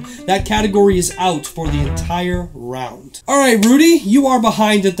this round, that category is out for the entire round. Alright, Rudy, you are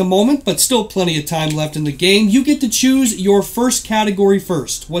behind at the moment, but still plenty of time left in the game. You get to choose your first category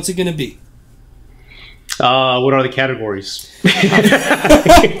first. What's it going to be? What are the categories?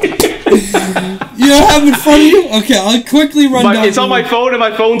 You don't have it in front of you? Okay, I'll quickly run down. It's on my phone, and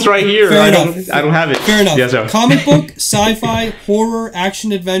my phone's right here. Fair I enough. don't have it. Fair enough. Yeah, so. Comic book, sci-fi, horror,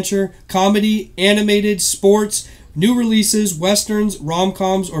 action-adventure, comedy, animated, sports, new releases, westerns,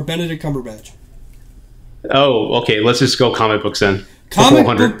 rom-coms, or Benedict Cumberbatch. Oh, okay. Let's just go comic books then. Comic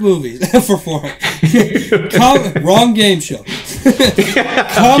book movies for 400. Wrong game show.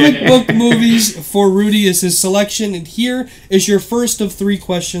 Comic book movies for Rudy is his selection, and here is your first of 3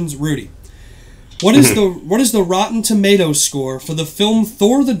 questions, Rudy. What is the Rotten Tomatoes score for the film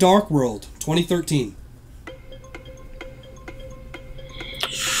Thor: The Dark World, 2013?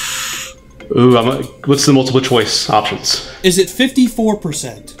 Ooh, what's the multiple choice options? Is it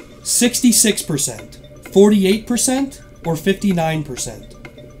 54%, 66%, 48%, or 59%?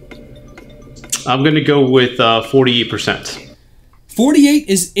 I'm going to go with 48%. 48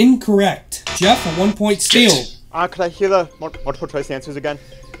 is incorrect. Jeff, a 1-point steal. Could I hear the multiple choice answers again?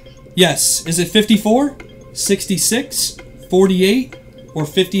 Yes. Is it 54, 66, 48, or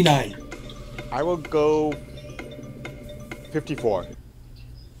 59? I will go 54.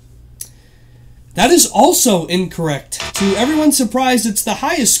 That is also incorrect. To everyone's surprise, it's the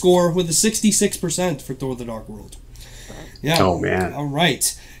highest score with a 66% for Thor: The Dark World. Yeah. Oh, man. All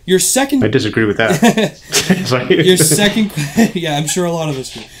right. Your second... I disagree with that. Sorry. Your second... Yeah, I'm sure a lot of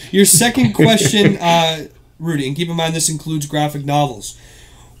us do. Your second question, Rudy, and keep in mind this includes graphic novels.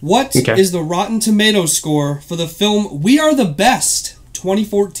 What is the Rotten Tomatoes score for the film We Are the Best,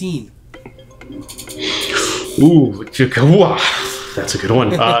 2014? Ooh, that's a good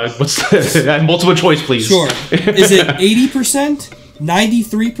one. What's the multiple choice, please? Sure. Is it 80%,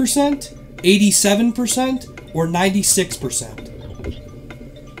 93%, 87%, or 96%?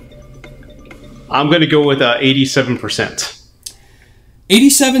 I'm going to go with 87%.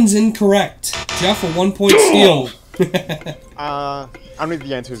 87's incorrect. Jeff, a 1-point steal. I'll need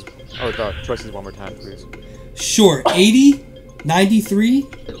the answers or the choices one more time, please. Sure. 80, 93,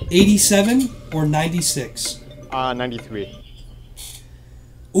 87, or 96? 93.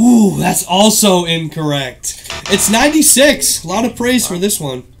 Ooh, that's also incorrect. It's 96. A lot of praise for this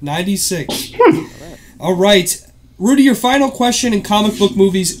one. 96. All right. Rudy, your final question in comic book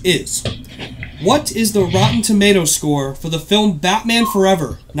movies is, what is the Rotten Tomatoes score for the film Batman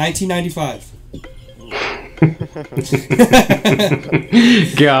Forever, 1995?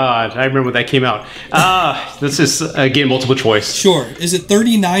 God, I remember when that came out. This is, again, multiple choice. Sure. Is it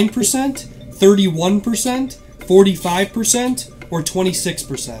 39%, 31%, 45%, or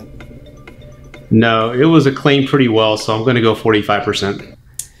 26%? No, it was acclaimed pretty well, so I'm going to go 45%.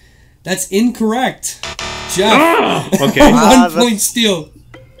 That's incorrect. Jeff, Okay. 1-point steal.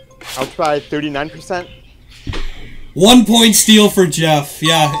 I'll try 39%. 1-point steal for Jeff.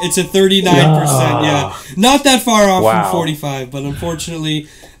 Yeah, it's a 39%. Yeah, not that far off from 45, but unfortunately,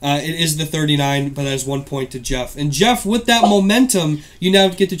 it is the 39. But that is 1 point to Jeff. And Jeff, with that momentum, you now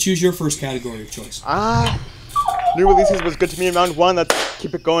get to choose your first category of choice. New releases was good to me in round 1. Let's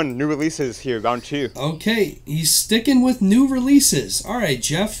keep it going. New releases here, round 2. Okay, he's sticking with new releases. All right,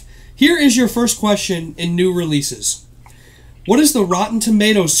 Jeff. Here is your first question in new releases. What is the Rotten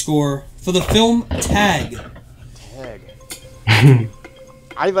Tomatoes score for the film Tag?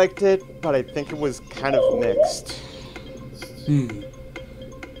 I liked it, but I think it was kind of mixed. I'm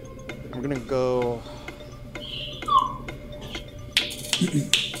gonna go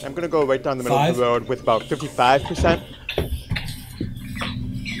right down the middle of the road with about 55%.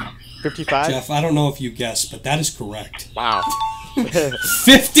 55? Jeff, I don't know if you guessed, but that is correct. Wow.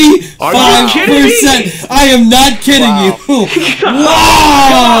 55%! Are you kidding me? I am not kidding you.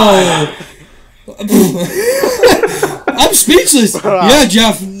 Wow! I'm speechless. Yeah,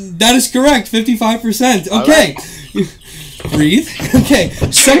 Jeff, that is correct. 55%. Okay. Breathe. Okay.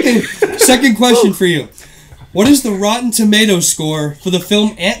 Second question for you. What is the Rotten Tomatoes score for the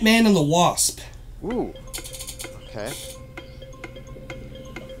film Ant-Man and the Wasp? Ooh. Okay.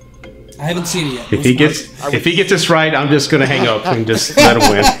 I haven't seen it yet. If he gets this right, I'm just going to hang up and just let him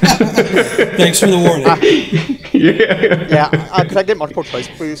win. Thanks for the warning. Yeah. Could I get multiple choice,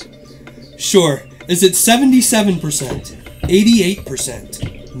 please? Sure. Is it 77%,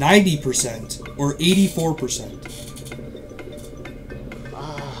 88%, 90%, or 84%?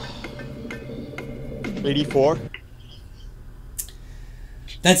 84.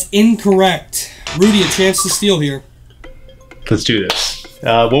 That's incorrect. Rudy, a chance to steal here. Let's do this.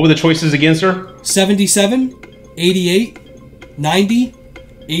 What were the choices again, sir? 77, 88, 90,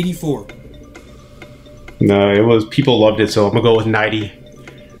 84. No, it was people loved it, so I'm going to go with 90.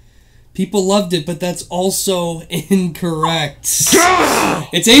 People loved it, but that's also incorrect.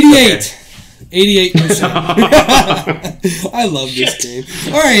 It's 88. 88%. I love this game.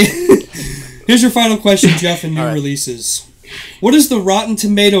 All right. Here's your final question, Jeff, in new releases. What is the Rotten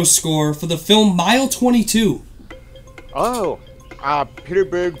Tomatoes score for the film Mile 22? Oh. Peter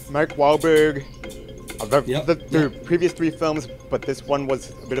Berg, Mark Wahlberg. The previous 3 films, but this one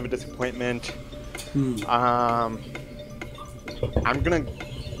was a bit of a disappointment. I'm going to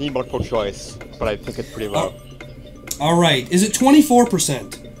need multiple choice, but I think it's pretty low. All right. Is it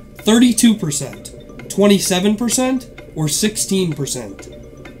 24%, 32%, 27%, or 16%?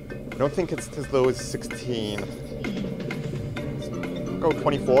 I don't think it's as low as 16. Go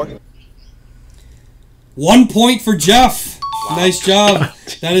 24. 1 point for Jeff. Wow. Nice job.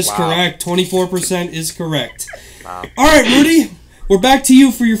 That is correct. 24% is correct. Wow. All right, Rudy. We're back to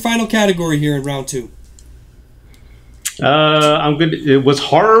you for your final category here in round 2. I'm good. Was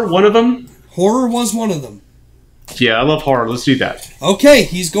horror one of them? Horror was one of them. Yeah, I love horror. Let's do that. Okay,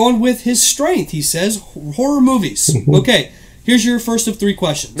 he's going with his strength. He says horror movies. Okay, here's your first of 3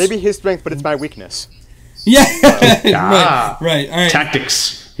 questions. Maybe his strength, but it's my weakness. Yeah. Right. All right.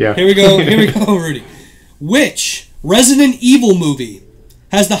 Tactics. Yeah. Here we go, Rudy. Which Resident Evil movie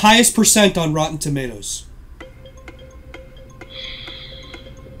has the highest % on Rotten Tomatoes?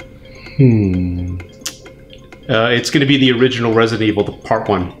 It's going to be the original Resident Evil, the part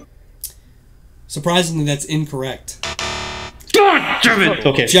 1. Surprisingly, that's incorrect. God damn it!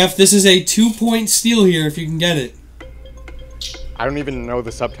 Okay. Jeff, this is a 2-point steal here if you can get it. I don't even know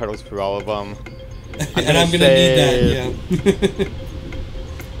the subtitles for all of them. And I'm going to need that, yeah.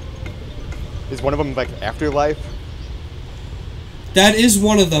 Is one of them like Afterlife? That is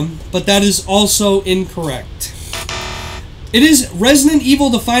one of them, but that is also incorrect. It is Resident Evil: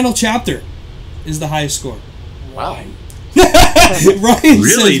 The Final Chapter is the highest score. Wow. Ryan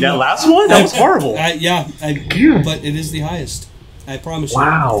really? Says, that last one? That was horrible. But it is the highest. I promise you.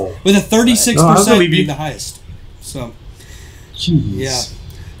 Wow. With a 36% believe being you. the highest. So, Jeez. yeah.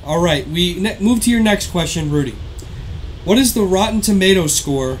 All right, we move to your next question, Rudy. What is the Rotten Tomatoes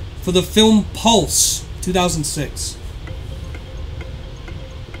score for the film Pulse, 2006?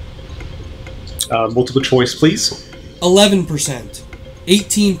 Multiple choice, please. 11%,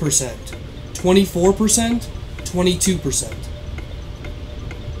 18%, 24%, 22%.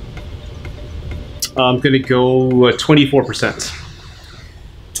 I'm going to go 24%.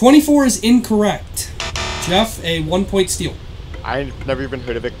 24 is incorrect. Jeff, a 1-point steal. I've never even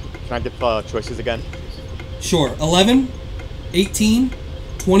heard of it. Can I get the choices again? Sure. 11, 18,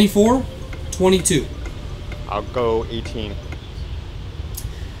 24, 22. I'll go 18.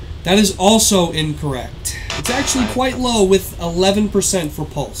 That is also incorrect. It's actually quite low with 11% for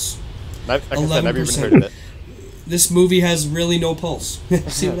Pulse. Like I said, never even heard of it. This movie has really no pulse.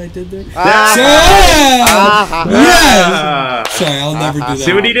 See what I did there? Yeah! Sorry, I'll never do that.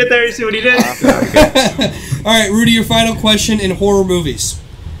 See what he did there? See what he did? All right, Rudy, your final question in horror movies.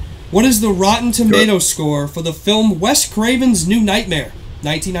 What is the Rotten Tomatoes score for the film Wes Craven's New Nightmare,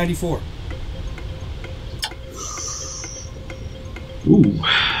 1994? Ooh.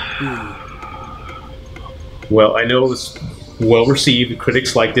 Well, I know it was well received. The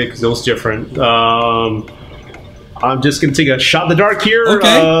critics liked it because it was different. I'm just going to take a shot in the dark here.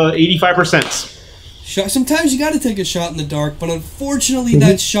 Okay. 85%. Sometimes you got to take a shot in the dark, but unfortunately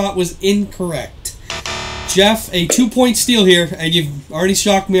that shot was incorrect. Jeff, a 2-point steal here, and you've already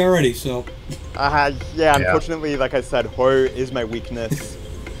shocked me already, so. Yeah, unfortunately, like I said, horror is my weakness.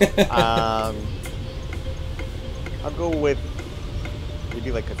 I'll go with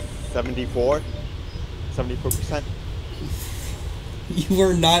maybe like a 74%. You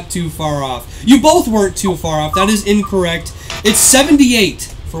were not too far off. You both weren't too far off. That is incorrect. It's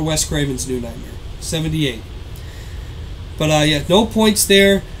 78 for Wes Craven's New Nightmare. 78. But yeah, no points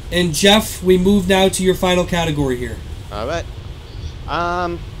there. And Jeff, we move now to your final category here. All right.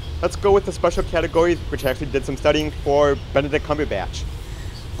 Let's go with the special category, which I actually did some studying for Benedict Cumberbatch.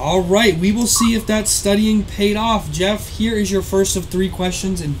 All right, we will see if that studying paid off. Jeff, here is your first of 3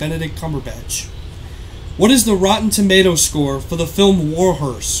 questions in Benedict Cumberbatch. What is the Rotten Tomatoes score for the film War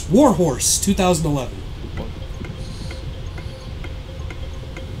Horse, 2011?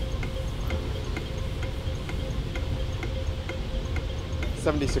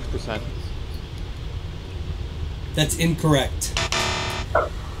 76%. That's incorrect.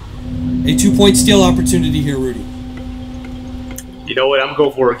 A 2-point steal opportunity here, Rudy. You know what? I'm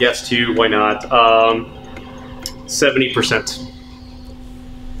going for a guess too. Why not? 70%.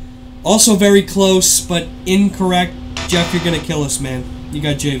 Also very close, but incorrect. Jeff, you're gonna kill us, man. You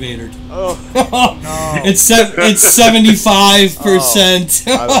got Jay Vadered. Oh, no. It's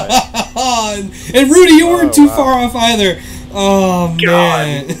 75%. And Rudy, you weren't too far off either. Oh,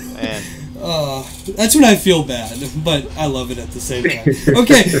 man. That's when I feel bad, but I love it at the same time.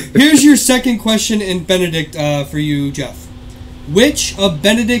 Okay, here's your second question in Benedict for you, Jeff. Which of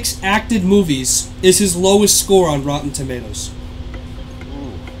Benedict's acted movies is his lowest score on Rotten Tomatoes?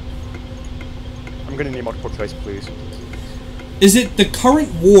 I'm going to need multiple choice, please. Is it The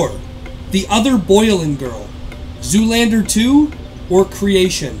Current War, The Other Boylan Girl, Zoolander 2, or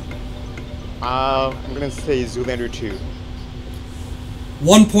Creation? I'm going to say Zoolander 2.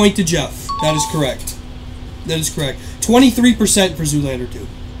 1 point to Jeff. That is correct. That is correct. 23% for Zoolander 2.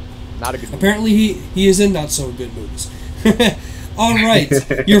 Not a good movie. Apparently he is in not so good movies. All right.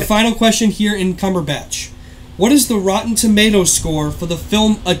 Your final question here in Cumberbatch. What is the Rotten Tomatoes score for the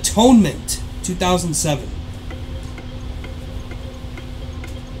film Atonement, 2007?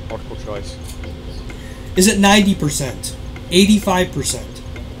 Multiple choice. Is it 90%, 85%,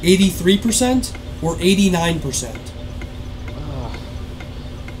 83%, or 89%?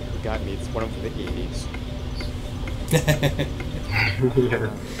 You got me. It's one of the 80s. Yeah.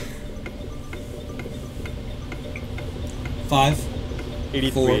 5,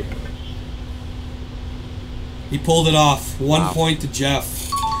 83. 4. He pulled it off. 1 point to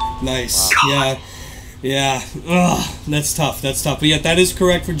Jeff. Nice. Wow. Yeah. Ugh, that's tough. But yeah, that is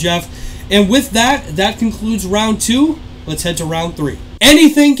correct for Jeff. And with that concludes round 2. Let's head to round 3.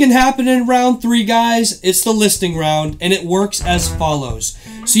 Anything can happen in round 3, guys. It's the listing round, and it works as follows.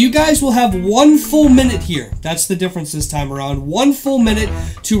 So you guys will have 1 full minute here. That's the difference this time around. 1 full minute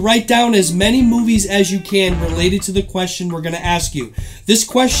to write down as many movies as you can related to the question we're going to ask you. This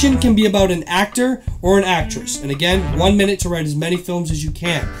question can be about an actor or an actress. And again, 1 minute to write as many films as you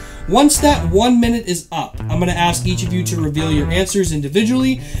can. Once that 1 minute is up, I'm going to ask each of you to reveal your answers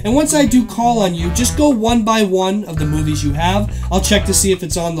individually, and once I do call on you, just go one by one of the movies you have. I'll check to see if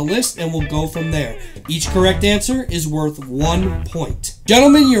it's on the list, and we'll go from there. Each correct answer is worth 1 point.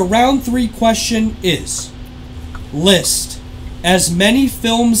 Gentlemen, your round 3 question is, list as many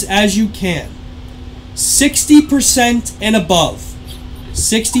films as you can, 60% and above,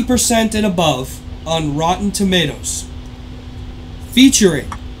 60% and above on Rotten Tomatoes,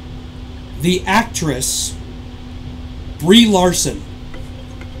 featuring the actress Brie Larson.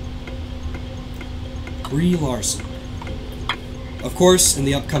 Brie Larson. Of course, in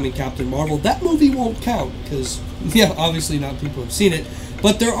the upcoming Captain Marvel, that movie won't count because, yeah, obviously not people have seen it.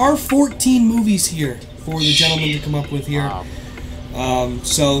 But there are 14 movies here for the gentleman to come up with here. Wow.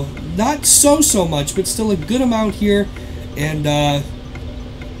 So not so much, but still a good amount here. And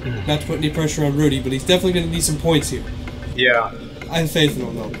not to put any pressure on Rudy, but he's definitely going to need some points here. Yeah. I have faith in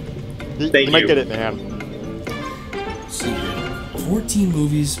him, though. Thank You might you. get it, man. Let's see here. 14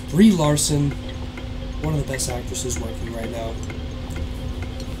 movies. Brie Larson, one of the best actresses working right now.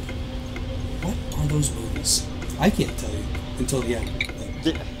 What are those movies? I can't tell you until the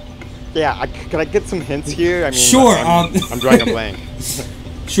end. Yeah, can I get some hints here? I mean, Sure, I'm drawing a blank.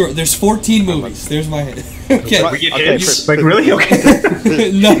 Sure, there's 14 movies. There's my hint. Okay. We get Okay, hints? Like, really?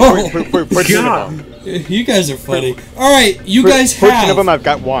 Okay. No. 14 of them. You guys are funny. All right, you guys 14 of them, have I've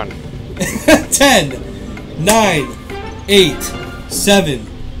got one. 10, 9, 8, 7,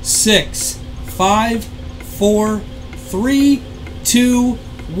 6, 5, 4, 3, 2,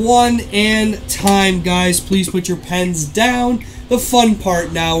 1, and time, guys. Please put your pens down. The fun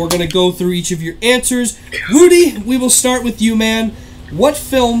part now, we're going to go through each of your answers. Rudy, we will start with you, man. What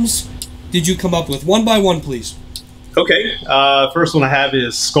films did you come up with? One by one, please. Okay. First one I have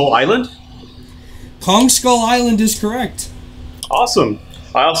is Skull Island. Kong Skull Island is correct. Awesome.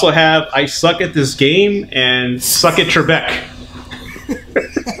 I also have I Suck at This Game and Suck at Trebek.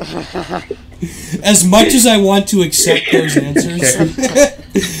 As much as I want to accept those answers,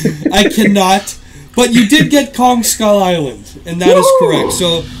 I cannot. But you did get Kong Skull Island, and that is correct.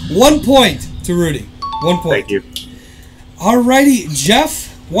 So 1 point to Rudy. 1 point. Thank you. Alrighty, Jeff,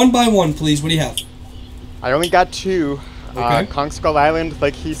 one by one, please. What do you have? I only got two. Okay. Kong Skull Island,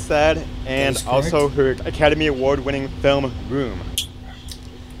 like he said, and is also her Academy Award-winning film, Room.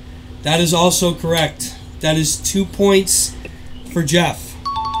 That is also correct. That is 2 points for Jeff.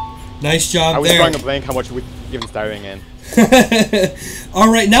 Nice job I was there. drawing a blank how much we even starting in.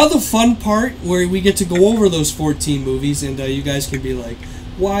 All right, now the fun part where we get to go over those 14 movies, and you guys can be like,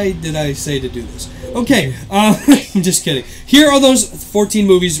 why did I say to do this? Okay, I'm just kidding. Here are those 14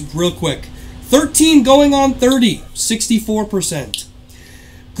 movies real quick. 13 going on 30, 64%.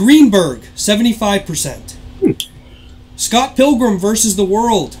 Greenberg, 75%. Scott Pilgrim versus the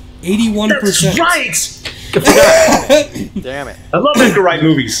World, 81%. That's right! Damn it. I love Edgar Wright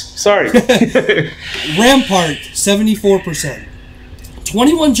movies. Sorry. Rampart, 74%.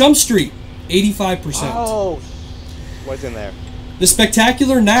 21 Jump Street, 85%. Oh, what's in there? The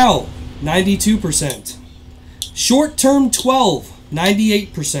Spectacular Now, 92%. Short Term 12,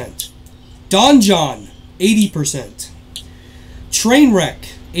 98%. Don John, 80%.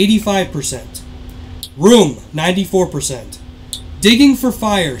 Trainwreck, 85%. Room, 94%. Digging for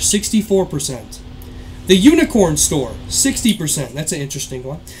Fire, 64%. The Unicorn Store, 60%. That's an interesting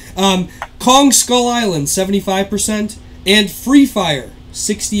one. Kong Skull Island, 75%. And Free Fire,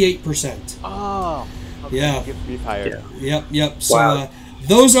 68%. Oh. Okay, Yeah. Get Free Fire. Yep. So Wow.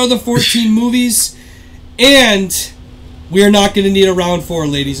 those are the 14 movies. And we are not going to need a round 4,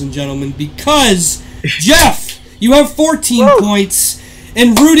 ladies and gentlemen, because Jeff, you have 14 points.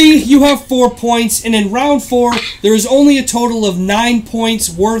 And Rudy, you have 4 points. And in round 4, there is only a total of 9 points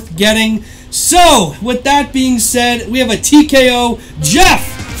worth getting. So, with that being said, we have a TKO. Jeff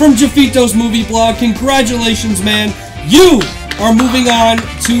from Jeffito's Movie Blog. Congratulations, man. You are moving on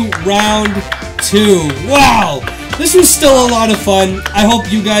to round 2. Wow. This was still a lot of fun. I hope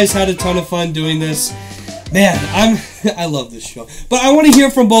you guys had a ton of fun doing this. Man, I love this show. But I want to hear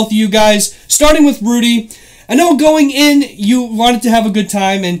from both of you guys, starting with Rudy. I know going in, you wanted to have a good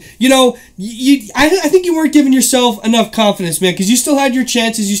time, and, you know, I think you weren't giving yourself enough confidence, man, because you still had your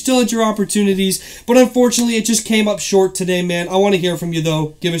chances, you still had your opportunities, but unfortunately, it just came up short today, man. I want to hear from you,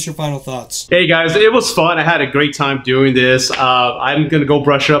 though. Give us your final thoughts. Hey guys, it was fun. I had a great time doing this. I'm going to go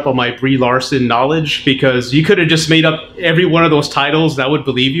brush up on my Brie Larson knowledge, because you could have just made up every one of those titles that would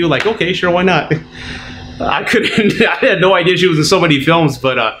believe you. Like, okay, sure, why not? I had no idea she was in so many films,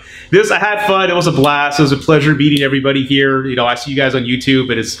 but I had fun. It was a blast. It was a pleasure meeting everybody here. You know, I see you guys on YouTube,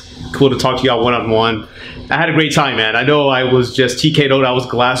 but it's cool to talk to y'all one-on-one. I had a great time, man. I know I was just TK'd. I was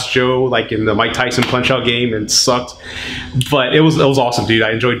Glass Joe, like in the Mike Tyson Punch-Out game, and sucked. But it was awesome, dude.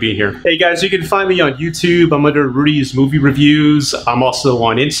 I enjoyed being here. Hey, guys, you can find me on YouTube. I'm under Rudy's Movie Reviews. I'm also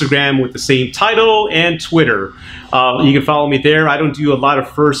on Instagram with the same title, and Twitter. You can follow me there. I don't do a lot of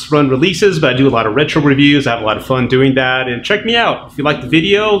first-run releases, but I do a lot of retro reviews. I have a lot of fun doing that. And check me out. If you like the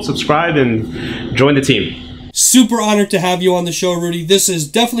video, subscribe and join the team. Super honored to have you on the show, Rudy. This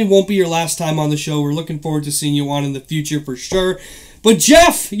definitely won't be your last time on the show. We're looking forward to seeing you on in the future for sure. But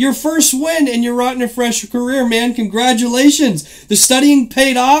Jeff, your first win in your Rotten and Fresh career, man. Congratulations. The studying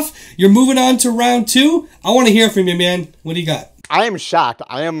paid off. You're moving on to round 2. I want to hear from you, man. What do you got? I am shocked.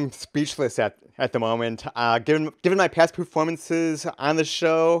 I am speechless at the moment. Given my past performances on the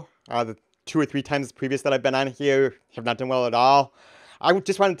show, the 2 or 3 times previous that I've been on here, have not done well at all. I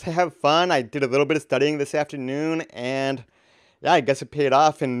just wanted to have fun. I did a little bit of studying this afternoon, and yeah, I guess it paid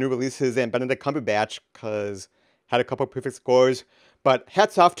off in new releases and Benedict Cumberbatch, because had a couple perfect scores. But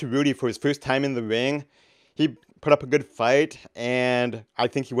hats off to Rudy for his first time in the ring. He put up a good fight, and I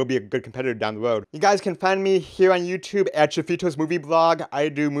think he will be a good competitor down the road. You guys can find me here on YouTube at Jeffito's Movie Blog. I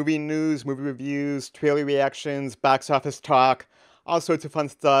do movie news, movie reviews, trailer reactions, box office talk, all sorts of fun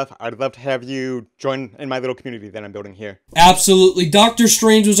stuff. I'd love to have you join in my little community that I'm building here. Absolutely. Dr.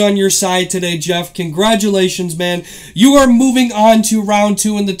 Strange was on your side today, Jeff. Congratulations, man. You are moving on to round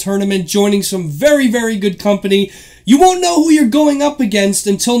 2 in the tournament, joining some very, very good company. You won't know who you're going up against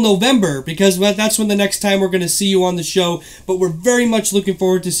until November, because that's when the next time we're going to see you on the show, but we're very much looking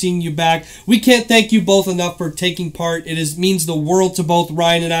forward to seeing you back. We can't thank you both enough for taking part. It means the world to both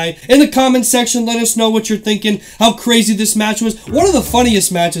Ryan and I. In the comment section, let us know what you're thinking, how crazy this match was. One of the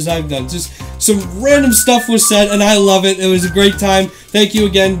funniest matches I've done. Just some random stuff was said, and I love it. It was a great time. Thank you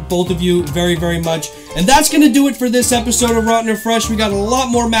again, both of you, very, very much. And that's going to do it for this episode of Rotten or Fresh. We got a lot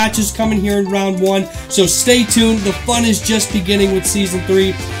more matches coming here in round 1, so stay tuned. The fun is just beginning with Season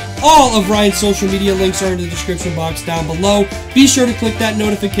 3. All of Ryan's social media links are in the description box down below. Be sure to click that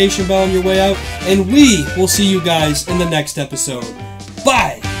notification bell on your way out, and we will see you guys in the next episode.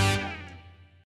 Bye!